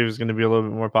 I thought he was going to be a little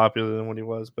bit more popular than what he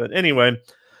was. But anyway,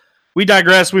 we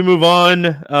digress. We move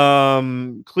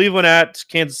on. Cleveland at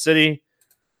Kansas City.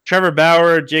 Trevor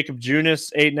Bauer, Jacob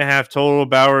Junis, 8.5 total.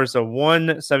 Bauer's a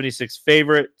 176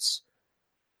 favorites.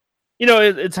 You know,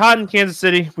 it's hot in Kansas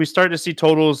City. We start to see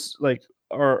totals like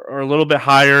are a little bit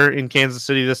higher in Kansas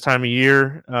City this time of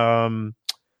year.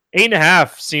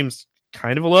 8.5 seems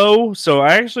kind of low, so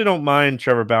I actually don't mind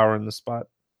Trevor Bauer in this spot.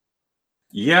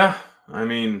 Yeah, I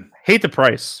mean, hate the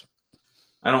price.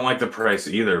 I don't like the price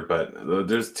either, but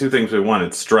there's two things we want.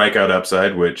 It's strikeout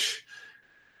upside, which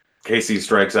KC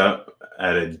strikes out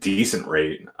at a decent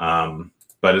rate,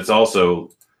 but it's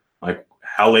also like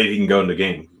how late he can go in the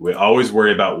game. We always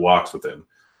worry about walks with him.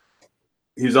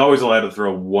 He's always allowed to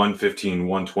throw 115,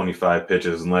 125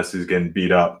 pitches unless he's getting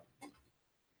beat up.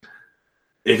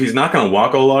 If he's not going to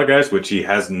walk a lot of guys, which he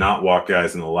has not walked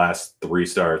guys in the last 3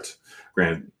 starts,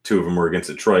 granted, 2 of them were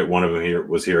against Detroit, 1 of them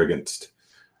was here against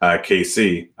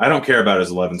KC. I don't care about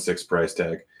his 11.6 price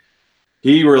tag.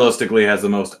 He realistically has the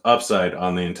most upside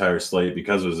on the entire slate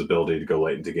because of his ability to go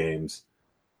late into games.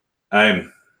 I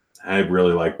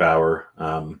really like Bauer.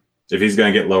 If he's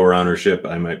going to get lower ownership,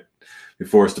 I might be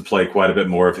forced to play quite a bit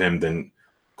more of him than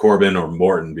Corbin or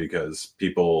Morton because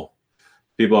people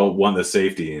want the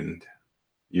safety, and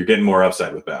you're getting more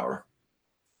upside with Bauer.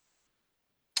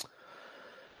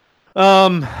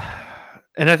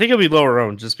 And I think it'll be lower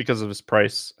owned just because of his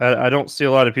price. I don't see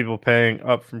a lot of people paying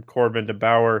up from Corbin to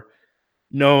Bauer,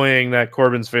 knowing that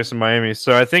Corbin's facing Miami.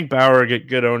 So I think Bauer get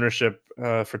good ownership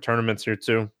for tournaments here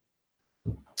too.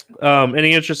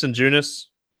 Any interest in Junis?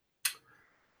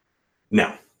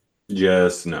 No,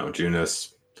 just no.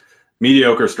 Junis,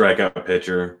 mediocre strikeout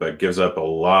pitcher, but gives up a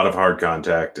lot of hard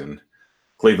contact, and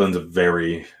Cleveland's a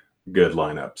very good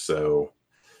lineup. So,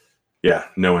 yeah,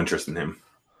 no interest in him.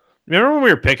 Remember when we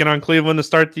were picking on Cleveland to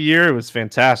start the year? It was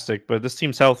fantastic, but this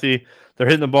team's healthy. They're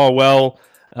hitting the ball well.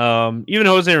 Even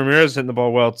Jose Ramirez is hitting the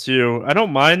ball well too. I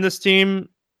don't mind this team.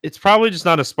 It's probably just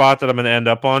not a spot that I'm going to end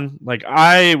up on. Like,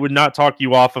 I would not talk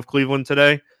you off of Cleveland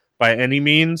today by any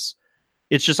means.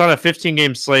 It's just on a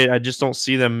 15-game slate. I just don't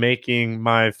see them making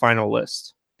my final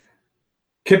list.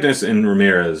 Kipnis and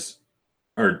Ramirez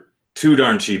are too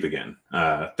darn cheap again.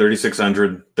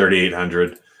 3,600,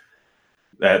 3,800.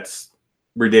 That's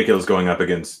ridiculous going up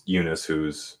against Eunice,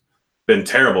 who's been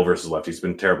terrible versus lefties,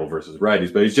 been terrible versus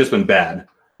righties, but he's just been bad.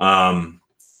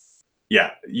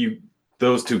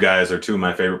 Those two guys are two of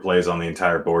my favorite plays on the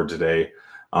entire board today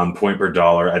on point per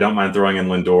dollar. I don't mind throwing in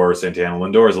Lindor or Santana.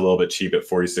 Lindor is a little bit cheap at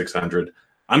 4,600.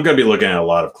 I'm going to be looking at a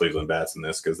lot of Cleveland bats in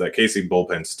this because that KC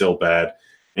bullpen's still bad,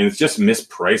 and it's just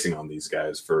mispricing on these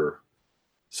guys for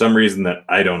some reason that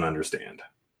I don't understand.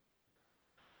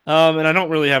 And I don't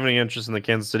really have any interest in the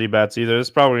Kansas City bats either. It's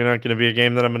probably not going to be a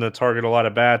game that I'm going to target a lot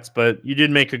of bats, but you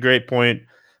did make a great point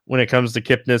when it comes to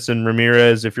Kipnis and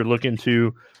Ramirez. If you're looking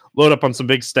to load up on some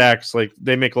big stacks, like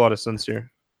they make a lot of sense here.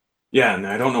 Yeah, and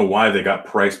I don't know why they got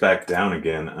priced back down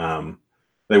again.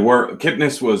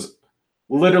 Kipnis was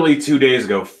literally 2 days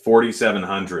ago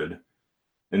 4,700,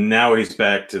 and now he's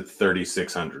back to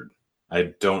 3,600.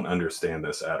 I don't understand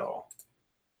this at all.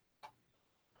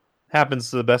 Happens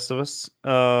to the best of us.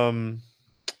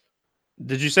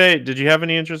 Did you have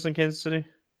any interest in Kansas City?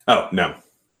 Oh, no.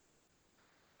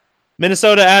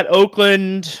 Minnesota at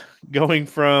Oakland, going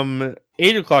from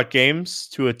 8 o'clock games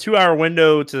to a 2-hour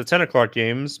window to the 10 o'clock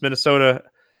games. Minnesota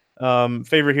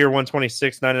favorite here,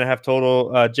 126, 9.5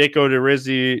 total. Jake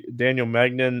Odorizzi, Daniel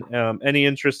Magnan. Any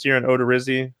interest here in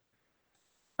Odorizzi?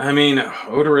 I mean,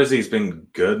 Odorizzi's been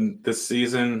good this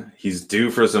season. He's due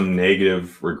for some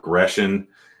negative regression.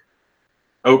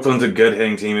 Oakland's a good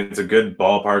hitting team. It's a good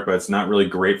ballpark, but it's not really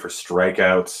great for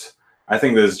strikeouts. I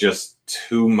think this is just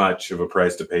too much of a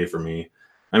price to pay for me.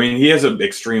 I mean, he is an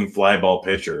extreme fly ball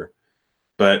pitcher,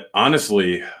 but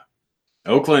honestly,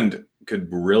 Oakland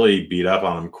could really beat up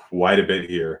on him quite a bit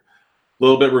here. A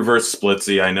little bit reverse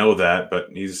splitsy, I know that, but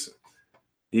he's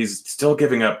still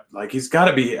giving up. Like, he's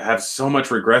got to have so much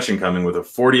regression coming with a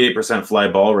 48% fly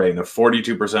ball rate and a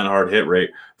 42% hard hit rate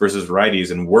versus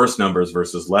righties and worse numbers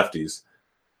versus lefties.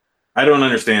 I don't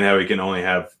understand how he can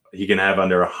have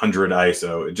under 100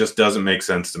 ISO. It just doesn't make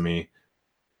sense to me.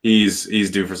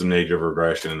 He's due for some negative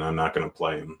regression, and I'm not going to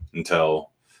play him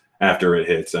until after it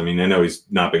hits. I mean, I know he's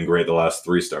not been great the last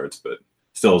 3 starts, but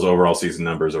still his overall season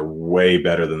numbers are way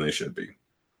better than they should be.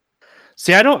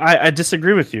 See, I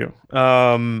disagree with you. We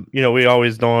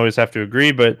don't always have to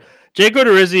agree, but Jake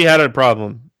Odorizzi had a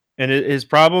problem, and his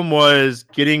problem was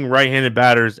getting right-handed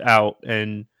batters out,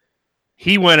 and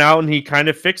he went out and he kind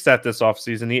of fixed that this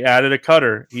offseason. He added a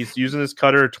cutter. He's using his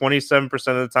cutter 27%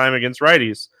 of the time against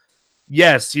righties.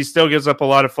 Yes, he still gives up a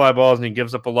lot of fly balls and he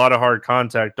gives up a lot of hard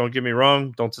contact. Don't get me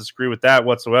wrong. Don't disagree with that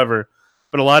whatsoever.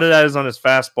 But a lot of that is on his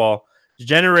fastball. He's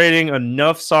generating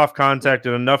enough soft contact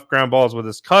and enough ground balls with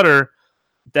his cutter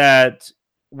that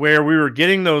where we were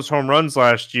getting those home runs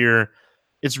last year,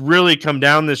 it's really come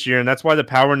down this year. And that's why the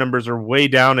power numbers are way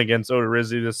down against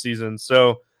Odorizzi this season.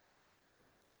 So,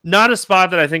 not a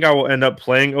spot that I think I will end up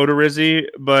playing Odorizzi,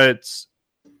 but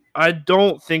I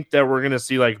don't think that we're going to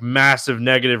see like massive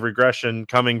negative regression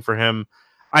coming for him.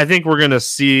 I think we're going to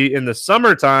see in the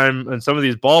summertime and some of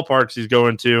these ballparks he's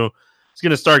going to, he's going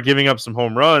to start giving up some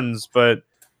home runs. But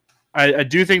I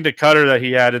do think the cutter that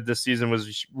he added this season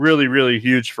was really, really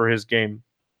huge for his game.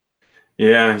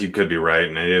 Yeah, you could be right.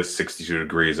 And it is 62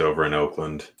 degrees over in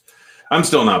Oakland. I'm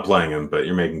still not playing him, but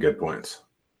you're making good points.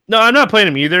 No, I'm not playing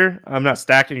him either. I'm not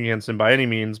stacking against him by any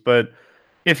means, but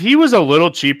if he was a little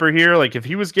cheaper here, like if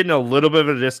he was getting a little bit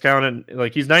of a discount and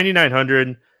like he's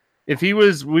 9,900, we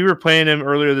were playing him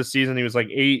earlier this season, he was like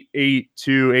 8.82,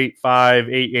 8.5,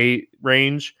 8.8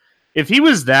 range. If he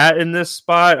was that in this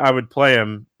spot, I would play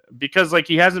him because like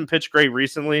he hasn't pitched great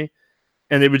recently,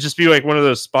 and it would just be like one of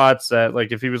those spots that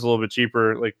like if he was a little bit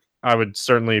cheaper, like I would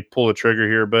certainly pull the trigger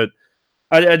here. But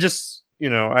I just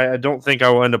I don't think I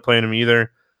will end up playing him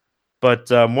either.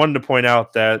 But wanted to point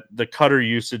out that the cutter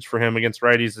usage for him against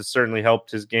righties has certainly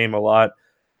helped his game a lot.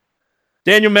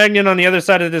 Daniel Magnan on the other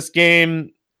side of this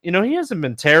game, he hasn't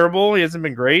been terrible. He hasn't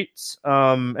been great.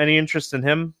 Any interest in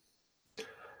him?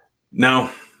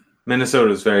 No.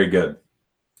 Minnesota is very good.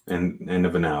 End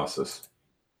of analysis.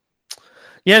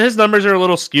 Yeah, his numbers are a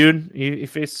little skewed. He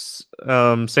faced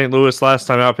St. Louis last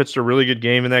time out, pitched a really good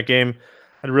game in that game.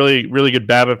 Had really, really good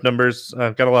BABIP numbers.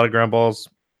 Got a lot of ground balls.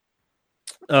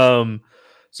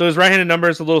 So his right-handed number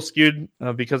is a little skewed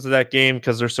because of that game,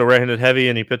 because they're so right-handed heavy,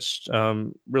 and he pitched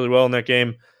really well in that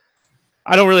game.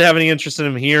 I don't really have any interest in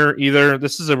him here either.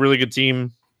 This is a really good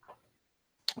team.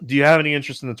 Do you have any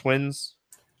interest in the Twins?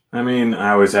 I mean,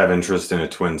 I always have interest in a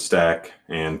twin stack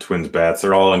and Twins bats.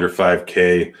 They're all under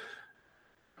 5K,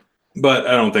 but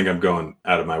I don't think I'm going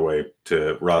out of my way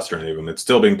to roster any of them. It's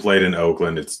still being played in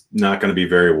Oakland. It's not going to be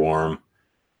very warm.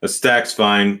 A stack's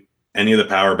fine. Any of the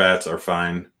power bats are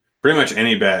fine. Pretty much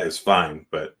any bat is fine,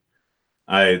 but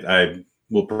I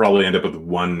will probably end up with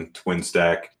one twin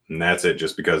stack, and that's it,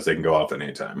 just because they can go off at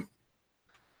any time.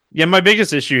 Yeah, my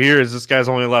biggest issue here is this guy's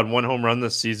only allowed one home run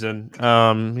this season.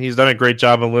 He's done a great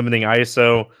job of limiting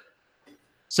ISO.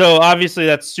 So obviously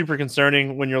that's super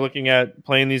concerning when you're looking at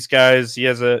playing these guys. He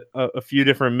has a few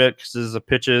different mixes of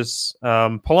pitches.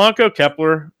 Polanco,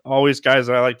 Kepler, always guys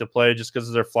that I like to play just because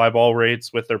of their fly ball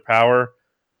rates with their power.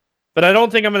 But I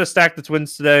don't think I'm going to stack the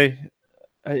Twins today.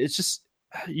 It's just,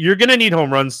 you're going to need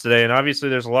home runs today. And obviously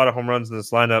there's a lot of home runs in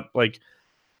this lineup. Like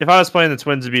if I was playing the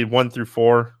Twins, it'd be 1 through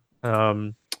 4.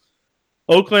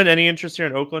 Oakland, any interest here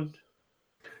in Oakland?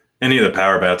 Any of the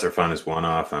power bats are fun as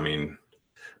one-off. I mean,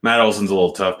 Matt Olson's a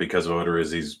little tough because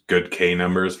of he's good K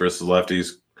numbers versus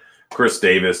lefties. Chris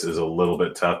Davis is a little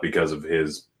bit tough because of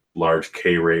his large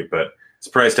K rate, but his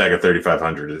price tag of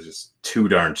 $3,500 is just too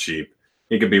darn cheap.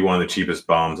 He could be one of the cheapest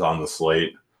bombs on the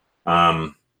slate. Yeah,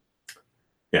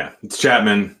 it's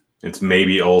Chapman. It's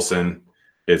maybe Olson.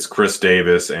 It's Chris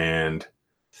Davis, and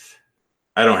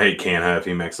I don't hate Canha if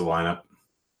he makes the lineup.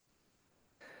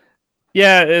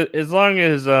 Yeah, as long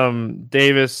as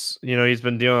Davis, he's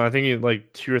been dealing. I think he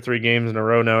like 2 or 3 games in a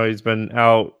row now. He's been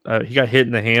out. He got hit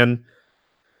in the hand.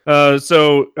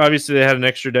 So obviously they had an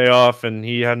extra day off, and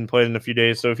he hadn't played in a few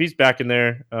days. So if he's back in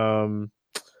there,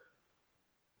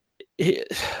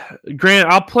 Grant,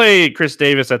 I'll play Chris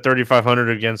Davis at 3,500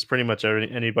 against pretty much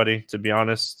anybody. To be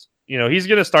honest, he's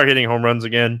going to start hitting home runs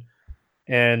again,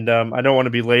 and I don't want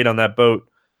to be late on that boat.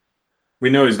 We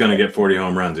know he's going to get 40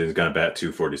 home runs, and he's going to bat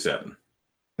 247.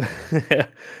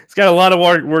 He's got a lot of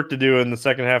work to do in the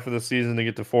second half of the season to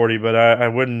get to 40, but I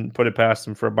wouldn't put it past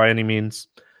him by any means.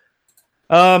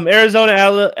 Arizona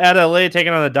at LA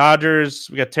taking on the Dodgers.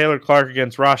 We got Taylor Clark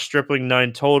against Ross Stripling,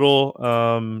 9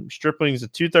 total. Stripling's a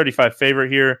 235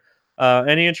 favorite here.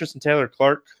 Any interest in Taylor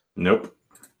Clark? Nope.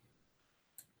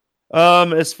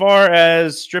 As far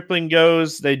as Stripling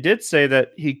goes, they did say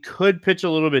that he could pitch a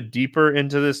little bit deeper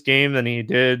into this game than he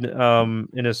did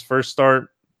in his first start,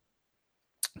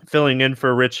 filling in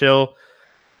for Rich Hill.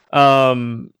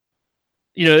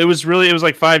 It was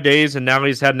like 5 days, and now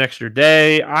he's had an extra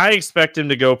day. I expect him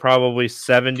to go probably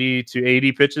 70 to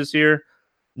 80 pitches here,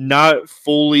 not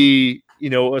fully,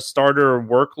 a starter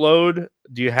workload.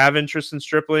 Do you have interest in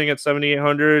Stripling at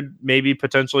 7,800? Maybe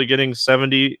potentially getting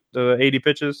 70 to 80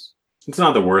 pitches? It's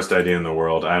not the worst idea in the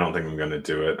world. I don't think I'm going to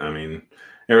do it. I mean,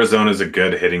 Arizona's a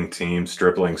good hitting team.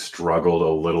 Stripling struggled a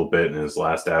little bit in his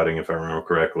last outing, if I remember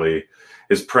correctly.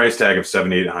 His price tag of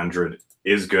 7,800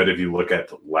 is good if you look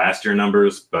at last year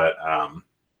numbers, but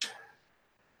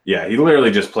yeah, he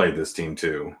literally just played this team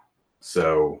too.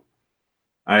 So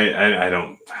I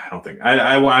don't think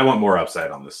I want more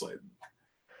upside on this slate.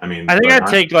 I mean, I think I'd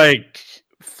take like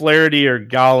Flaherty or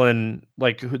Gallen,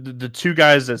 like the 2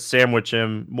 guys that sandwich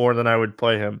him more than I would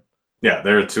play him. Yeah,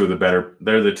 they're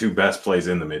the 2 best plays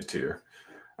in the mid tier.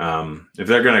 If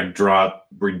they're going to drop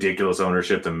ridiculous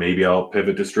ownership, then maybe I'll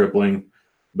pivot to Stripling,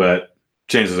 but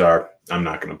chances are I'm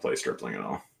not going to play Stripling at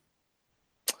all.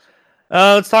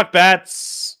 Let's talk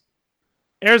bats.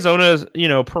 Arizona,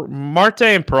 Marte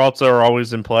and Peralta are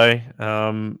always in play.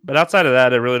 But outside of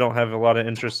that, I really don't have a lot of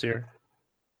interest here.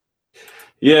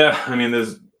 Yeah, I mean,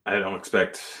 I don't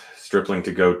expect Stripling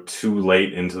to go too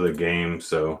late into the game.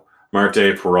 So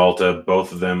Marte, Peralta,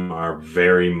 both of them are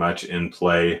very much in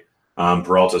play.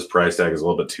 Peralta's price tag is a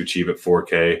little bit too cheap at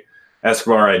 4K.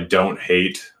 Escobar, I don't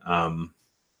hate. And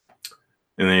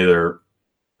either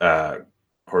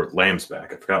or Lamb's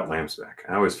back. I forgot Lamb's back.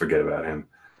 I always forget about him.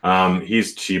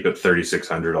 He's cheap at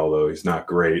 3,600, although he's not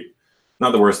great.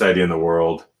 Not the worst idea in the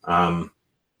world.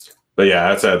 But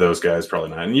yeah, outside of those guys, probably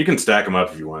not. And you can stack them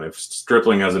up if you want. If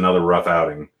Stripling has another rough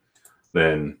outing,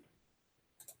 then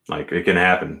like it can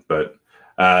happen. But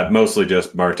mostly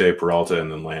just Marte, Peralta,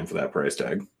 and then Lamb for that price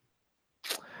tag.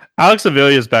 Alex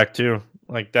Avila's back too.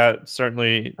 Like that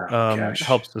certainly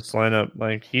helps this lineup.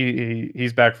 Like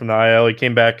he's back from the IL. He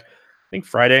came back, I think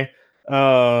Friday.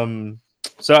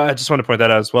 So I just want to point that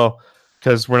out as well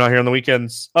because we're not here on the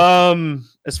weekends.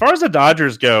 As far as the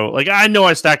Dodgers go, like I know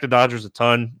I stacked the Dodgers a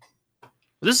ton.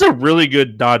 This is a really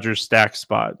good Dodgers stack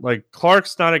spot. Like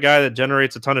Clark's not a guy that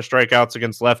generates a ton of strikeouts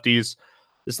against lefties.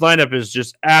 This lineup is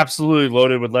just absolutely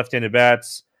loaded with left-handed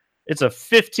bats. It's a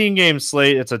 15-game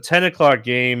slate. It's a 10 o'clock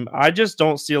game. I just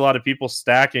don't see a lot of people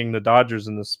stacking the Dodgers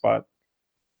in this spot.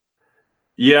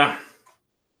 Yeah,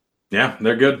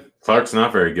 they're good. Clark's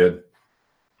not very good.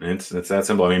 It's that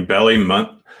simple. I mean,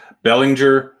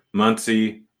 Bellinger,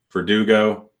 Muncy,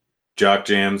 Verdugo, Jock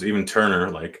Jams, even Turner.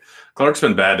 Like Clark's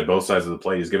been bad to both sides of the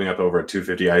plate. He's giving up over a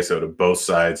 250 ISO to both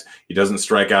sides. He doesn't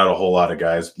strike out a whole lot of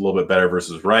guys. A little bit better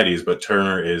versus righties, but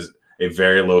Turner is a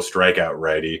very low strikeout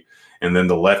righty. And then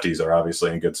the lefties are obviously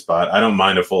in a good spot. I don't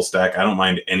mind a full stack. I don't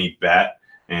mind any bat.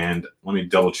 And let me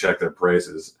double check their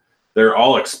prices. They're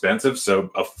all expensive.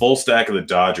 So a full stack of the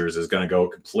Dodgers is going to go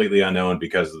completely unknown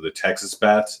because of the Texas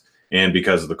bats and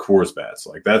because of the Coors bats.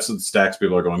 Like that's the stacks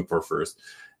people are going for first.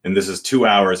 And this is 2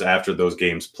 hours after those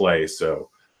games play. So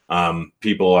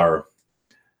people are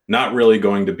not really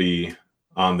going to be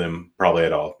on them probably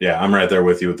at all. Yeah, I'm right there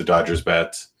with you with the Dodgers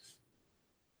bats.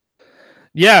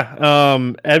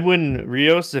 Yeah, Edwin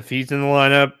Rios, if he's in the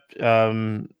lineup,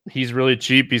 he's really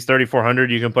cheap. He's 3,400.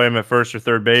 You can play him at first or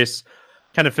third base.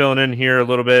 Kind of filling in here a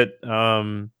little bit.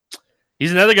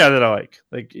 He's another guy that I like.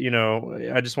 Like, you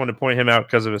know, I just want to point him out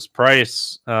because of his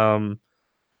price. I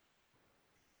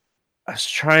was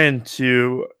trying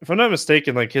to, if I'm not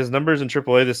mistaken, like his numbers in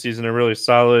AAA this season are really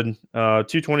solid.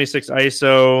 226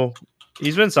 ISO.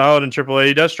 He's been solid in AAA.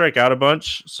 He does strike out a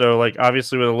bunch. So, like,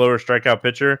 obviously with a lower strikeout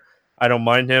pitcher, I don't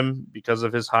mind him because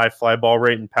of his high fly ball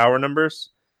rate and power numbers.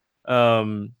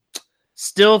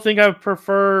 Still think I would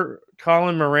prefer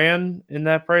Colin Moran in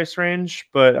that price range,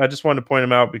 but I just wanted to point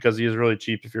him out because he is really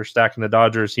cheap. If you're stacking the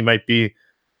Dodgers, he might be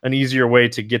an easier way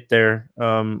to get there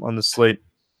on the slate.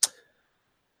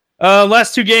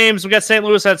 Last two games, we got St.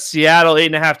 Louis at Seattle,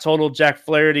 8.5 total. Jack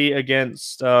Flaherty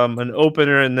against an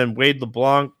opener, and then Wade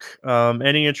LeBlanc.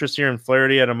 Any interest here in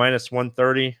Flaherty at a minus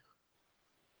 130?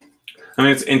 I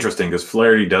mean, it's interesting because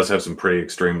Flaherty does have some pretty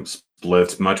extreme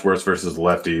splits, much worse versus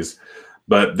lefties.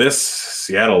 But this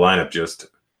Seattle lineup just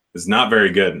is not very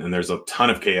good, and there's a ton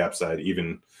of K upside,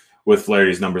 even with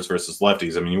Flaherty's numbers versus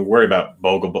lefties. I mean, you worry about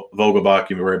Vogelbach,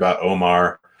 you worry about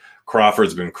Omar.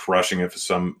 Crawford's been crushing it for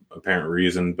some apparent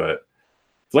reason, but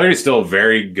Flaherty's still a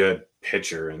very good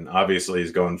pitcher, and obviously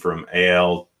he's going from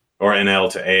AL or NL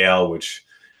to AL, which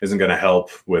isn't going to help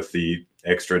with the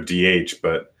extra DH,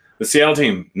 but the Seattle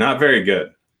team, not very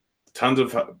good. Tons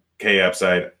of K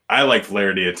upside. I like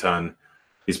Flaherty a ton.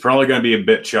 He's probably going to be a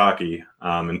bit chalky,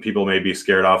 and people may be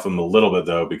scared off him a little bit,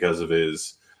 though, because of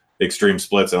his extreme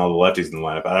splits and all the lefties in the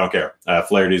lineup. I don't care.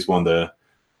 Flaherty's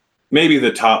maybe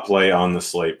the top play on the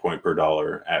slate point per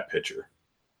dollar at pitcher.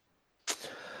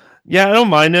 Yeah, I don't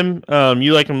mind him.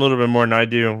 You like him a little bit more than I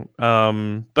do.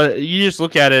 But you just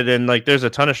look at it and like there's a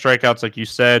ton of strikeouts, like you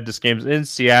said. This game's in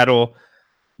Seattle,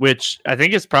 which I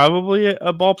think is probably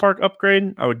a ballpark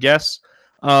upgrade, I would guess.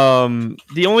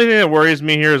 The only thing that worries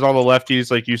me here is all the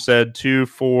lefties, like you said, 2,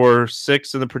 4,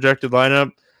 6 in the projected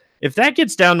lineup. If that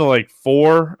gets down to like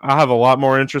 4, I'll have a lot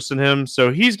more interest in him.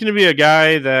 So he's going to be a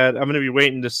guy that I'm going to be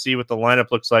waiting to see what the lineup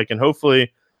looks like. And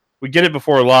hopefully we get it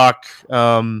before lock.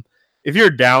 If you're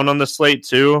down on the slate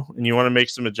too, and you want to make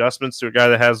some adjustments to a guy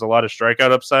that has a lot of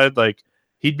strikeout upside, like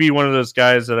he'd be one of those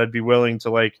guys that I'd be willing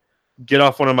to like get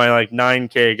off one of my like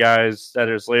 9K guys that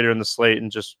is later in the slate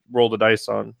and just roll the dice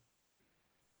on.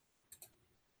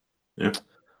 Yeah.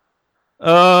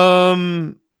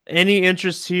 Any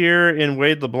interest here in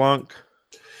Wade LeBlanc?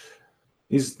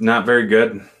 He's not very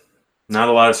good. Not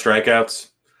a lot of strikeouts.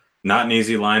 Not an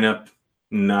easy lineup.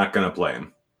 Not going to play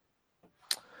him.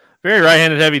 Very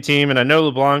right-handed heavy team, and I know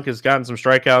LeBlanc has gotten some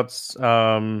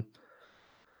strikeouts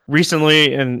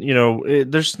recently, and you know,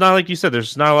 there's not, like you said,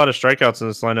 there's not a lot of strikeouts in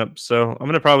this lineup, so I'm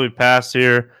going to probably pass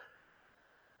here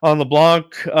on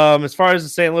LeBlanc. As far as the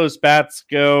St. Louis bats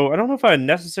go, I don't know if I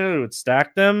necessarily would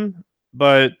stack them,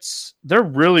 but they're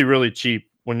really, really cheap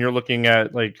when you're looking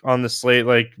at like on the slate.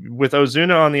 Like with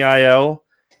Ozuna on the IL,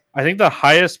 I think the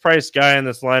highest priced guy in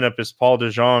this lineup is Paul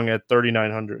DeJong at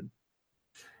 3,900.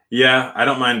 Yeah, I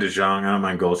don't mind DeJong. I don't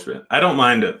mind Goldschmidt. I don't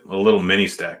mind a little mini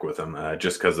stack with them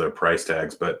just because of their price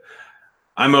tags, but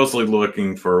I'm mostly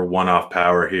looking for one-off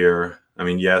power here. I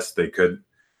mean, yes, they could.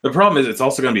 The problem is it's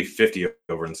also going to be 50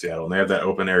 over in Seattle, and they have that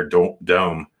open-air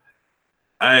dome.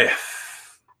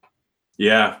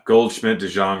 Yeah, Goldschmidt,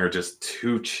 DeJong are just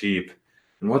too cheap.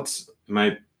 And what's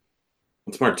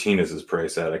Martinez's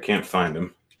price at? I can't find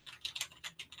him.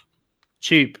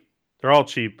 Cheap. They're all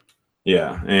cheap.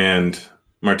 Yeah, and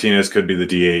Martinez could be the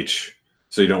DH,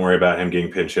 so you don't worry about him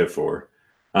getting pinch hit for.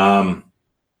 Yeah,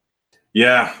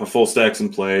 a full stack's in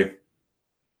play.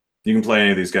 You can play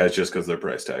any of these guys just because of their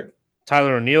price tag.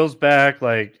 Tyler O'Neill's back.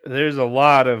 Like, there's a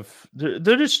lot of –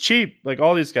 they're just cheap. Like,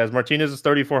 all these guys. Martinez is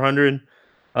 3,400.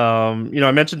 I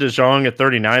mentioned DeJong at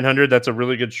 3,900. That's a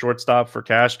really good shortstop for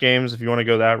cash games if you want to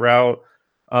go that route.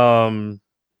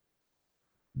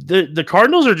 The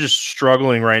Cardinals are just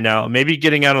struggling right now. Maybe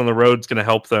getting out on the road is going to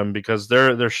help them because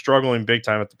they're struggling big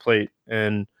time at the plate,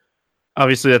 and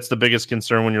obviously that's the biggest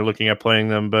concern when you're looking at playing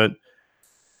them. But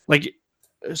like,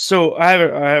 so I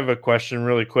have a question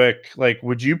really quick. Like,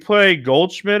 would you play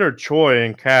Goldschmidt or Choi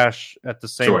in cash at the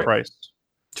same price?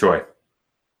 Choi.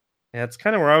 Yeah, it's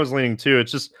kind of where I was leaning too.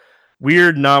 It's just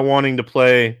weird not wanting to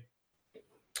play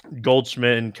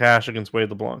Goldschmidt and Cash against Wade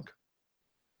LeBlanc.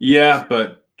 Yeah,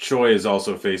 but Choi is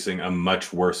also facing a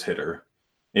much worse hitter.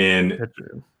 And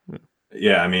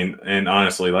yeah, I mean, and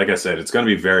honestly, like I said, it's going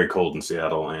to be very cold in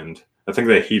Seattle, and I think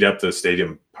they heat up the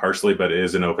stadium partially, but it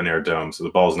is an open air dome, so the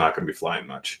ball's not going to be flying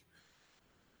much.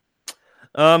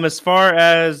 As far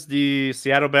as the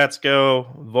Seattle bats go,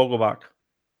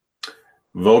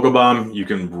 Vogelbaum, you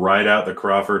can ride out the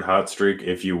Crawford hot streak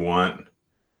if you want.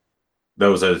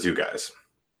 Those are the two guys.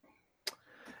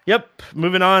 Yep.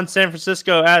 Moving on, San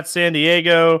Francisco at San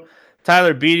Diego.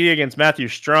 Tyler Beatty against Matthew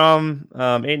Strahm.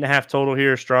 8.5 total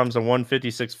here. Strahm's a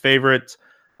 156 favorite.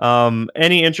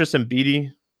 Any interest in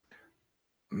Beatty?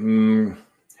 Him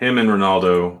and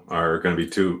Ronaldo are going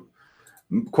to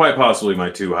be quite possibly my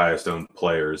two highest owned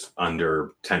players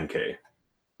under 10K.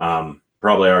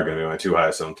 Probably are going to be my two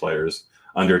highest owned players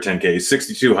under 10K.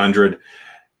 6,200.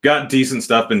 Got decent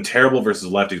stuff. Been terrible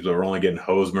versus lefties, but we're only getting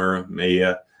Hosmer,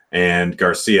 Mejia, and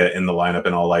Garcia in the lineup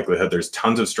in all likelihood. There's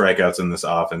tons of strikeouts in this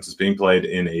offense. It's being played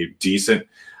in a decent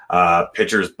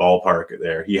pitcher's ballpark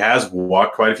there. He has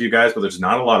walked quite a few guys, but there's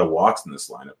not a lot of walks in this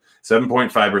lineup.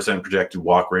 7.5% projected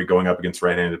walk rate going up against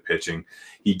right-handed pitching.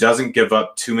 He doesn't give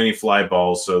up too many fly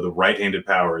balls, so the right-handed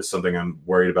power is something I'm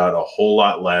worried about a whole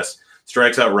lot less.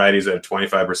 Strikes out righties at a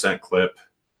 25% clip.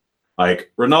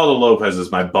 Like, Ronaldo Lopez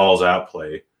is my balls out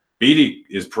play. Beatty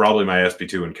is probably my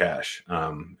SP2 in cash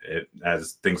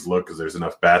as things look, because there's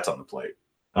enough bats on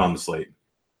the slate.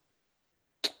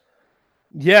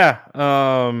 Yeah,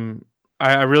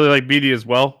 I really like Beatty as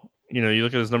well. You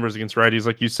look at his numbers against righties,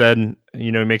 like you said, and,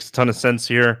 it makes a ton of sense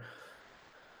here.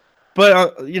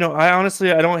 But,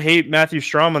 I don't hate Matthew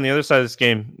Strahm on the other side of this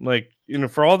game. Like,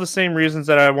 for all the same reasons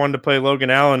that I wanted to play Logan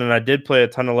Allen, and I did play a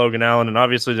ton of Logan Allen, and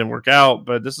obviously it didn't work out,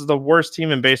 but this is the worst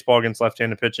team in baseball against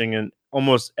left-handed pitching in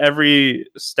almost every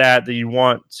stat that you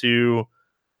want to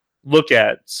look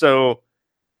at. So,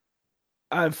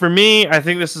 for me, I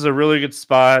think this is a really good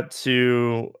spot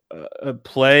to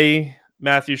play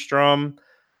Matthew Strahm.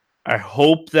 I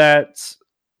hope that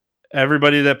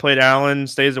everybody that played Allen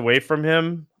stays away from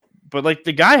him. But,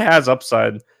 the guy has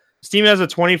upside. His team has a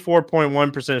 24.1%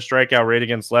 strikeout rate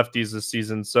against lefties this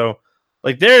season. So,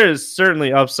 there is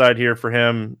certainly upside here for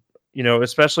him,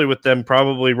 especially with them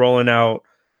probably rolling out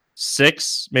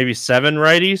 6, maybe 7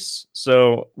 righties.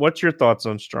 So, what's your thoughts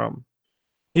on Strahm?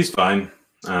 He's fine.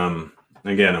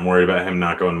 Again, I'm worried about him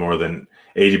not going more than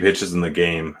 80 pitches in the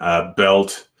game.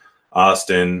 Belt,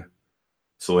 Austin,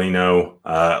 Celino,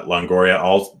 Longoria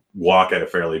all walk at a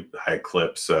fairly high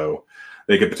clip, so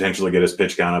they could potentially get his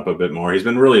pitch count up a bit more. He's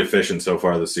been really efficient so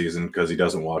far this season because he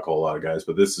doesn't walk a whole lot of guys,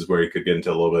 but this is where he could get into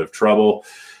a little bit of trouble.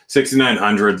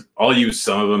 6,900. I'll use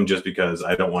some of them just because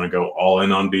I don't want to go all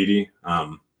in on Beatty,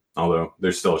 although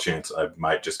there's still a chance I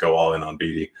might just go all in on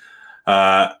Beatty.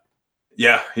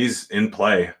 Yeah, he's in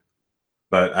play,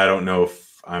 but I don't know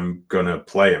if I'm going to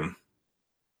play him.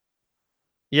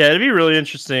 Yeah, it'd be really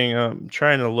interesting. I'm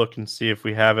trying to look and see if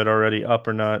we have it already up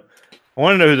or not. I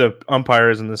want to know who the umpire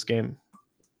is in this game.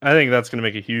 I think that's going to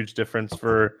make a huge difference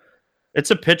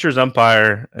it's a pitcher's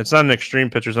umpire. It's not an extreme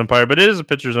pitcher's umpire, but it is a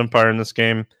pitcher's umpire in this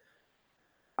game.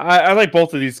 I like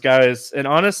both of these guys. And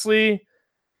honestly,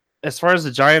 as far as the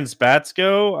Giants bats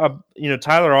go,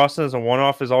 Tyler Austin as a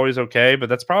one-off is always okay, but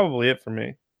that's probably it for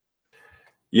me.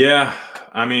 Yeah,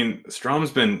 I mean,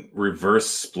 Strahm's been reverse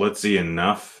splitsy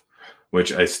enough,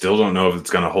 which I still don't know if it's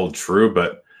going to hold true,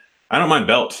 but I don't mind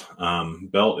Belt.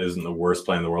 Belt isn't the worst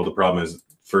play in the world. The problem is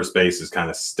first base is kind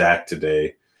of stacked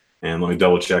today. And let me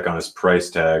double check on his price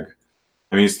tag.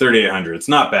 I mean, he's 3,800. It's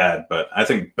not bad, but I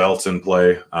think Belt's in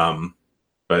play.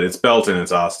 But it's Belt and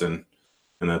it's Austin,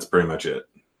 and that's pretty much it.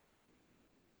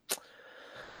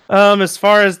 As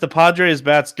far as the Padres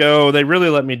bats go, they really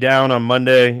let me down on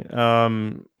Monday.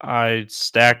 I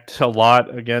stacked a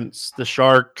lot against the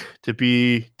Shark to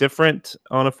be different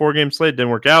on a 4-game slate.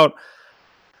 Didn't work out.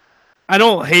 I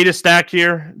don't hate a stack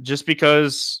here just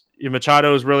because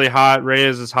Machado is really hot,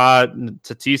 Reyes is hot, and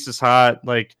Tatis is hot.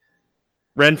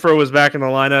 Renfroe was back in the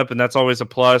lineup, and that's always a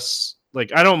plus.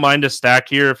 I don't mind a stack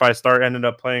here if I ended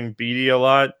up playing Beatty a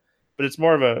lot, but it's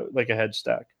more of a hedge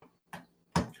stack.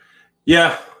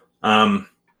 Yeah.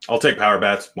 I'll take power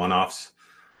bats, one-offs,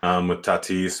 with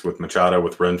Tatis, with Machado,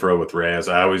 with Renfroe, with Reyes.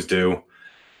 I always do.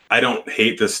 I don't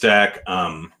hate the stack.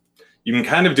 You can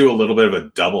kind of do a little bit of a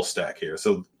double stack here.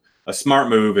 So a smart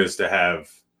move is to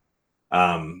have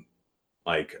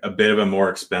a bit of a more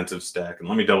expensive stack. And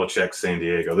let me double check San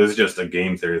Diego. This is just a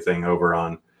game theory thing over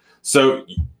on. So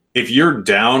if you're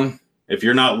down, if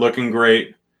you're not looking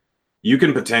great, you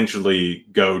can potentially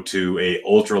go to a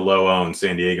ultra low owned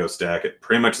San Diego stack at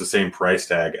pretty much the same price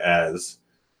tag as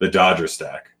the Dodger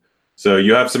stack. So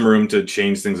you have some room to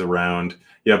change things around.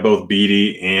 You have both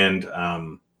Beatty and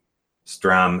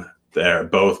Stram there,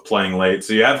 both playing late.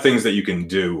 So you have things that you can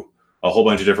do a whole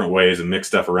bunch of different ways and mix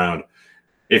stuff around.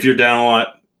 If you're down a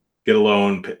lot, get a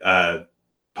low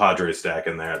Padres stack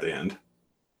in there at the end.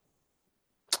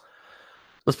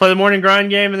 Let's play the morning grind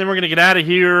game, and then we're going to get out of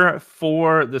here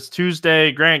for this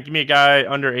Tuesday. Grant, give me a guy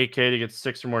under 8K to get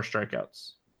 6 or more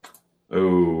strikeouts.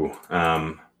 Oh,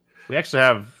 we actually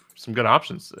have some good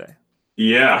options today.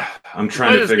 Yeah, I'm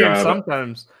trying to figure out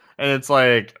sometimes, and it's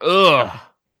like, ugh.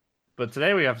 But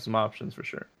today we have some options for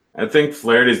sure. I think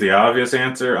Flaherty's the obvious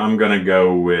answer. I'm going to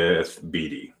go with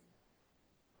Beatty.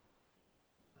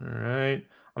 All right.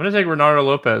 I'm going to take Renato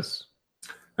Lopez.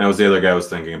 That was the other guy I was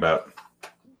thinking about.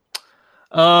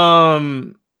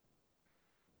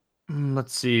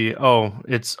 Let's see. Oh,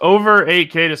 it's over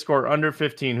 8K to score under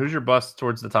 15. Who's your bust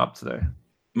towards the top today?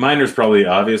 Miner's probably the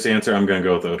obvious answer. I'm going to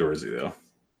go with Odorizzi, though.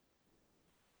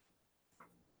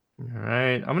 All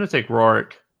right. I'm going to take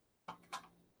Rorik.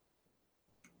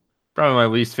 Probably my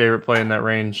least favorite play in that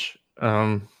range.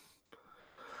 Give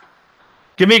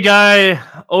me a guy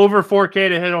over 4K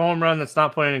to hit a home run that's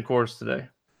not playing in course today.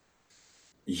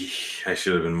 I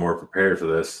should have been more prepared for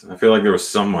this. I feel like there was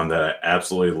someone that I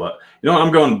absolutely love. You know what?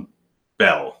 I'm going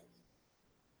Bell.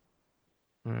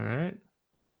 All right.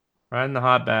 Riding the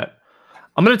hot bat.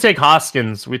 I'm going to take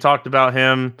Hoskins. We talked about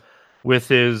him with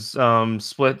his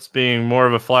splits being more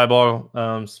of a fly ball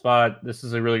spot. This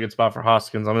is a really good spot for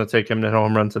Hoskins. I'm going to take him to hit a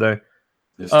home run today.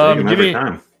 Just take him every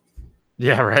time.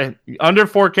 Yeah, right. Under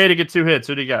 4K to get 2 hits.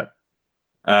 Who do you got?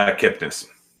 Kipnis.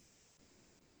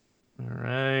 All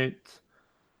right.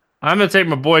 I'm going to take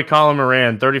my boy Colin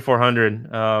Moran,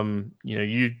 3,400.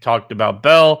 You talked about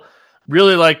Bell.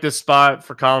 Really like this spot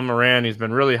for Colin Moran. He's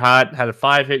been really hot. Had a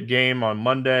 5-hit game on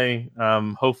Monday.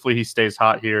 Hopefully he stays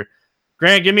hot here.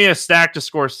 Grant, give me a stack to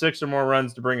score 6 or more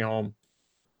runs to bring it home.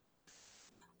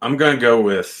 I'm going to go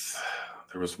with,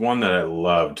 there was one that I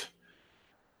loved.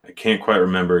 I can't quite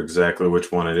remember exactly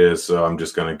which one it is, so I'm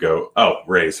just going to go,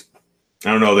 Rays.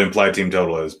 I don't know what the implied team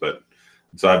total is,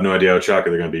 so I have no idea how chalky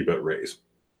they're going to be, but Rays.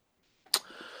 All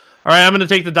right, I'm going to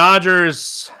take the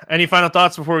Dodgers. Any final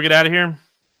thoughts before we get out of here?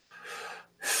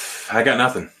 I got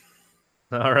nothing.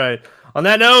 All right. On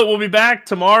that note, we'll be back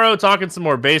tomorrow talking some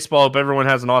more baseball. Hope everyone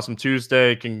has an awesome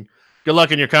Tuesday. Good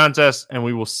luck in your contest, and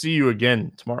we will see you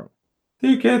again tomorrow.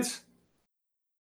 See you, kids.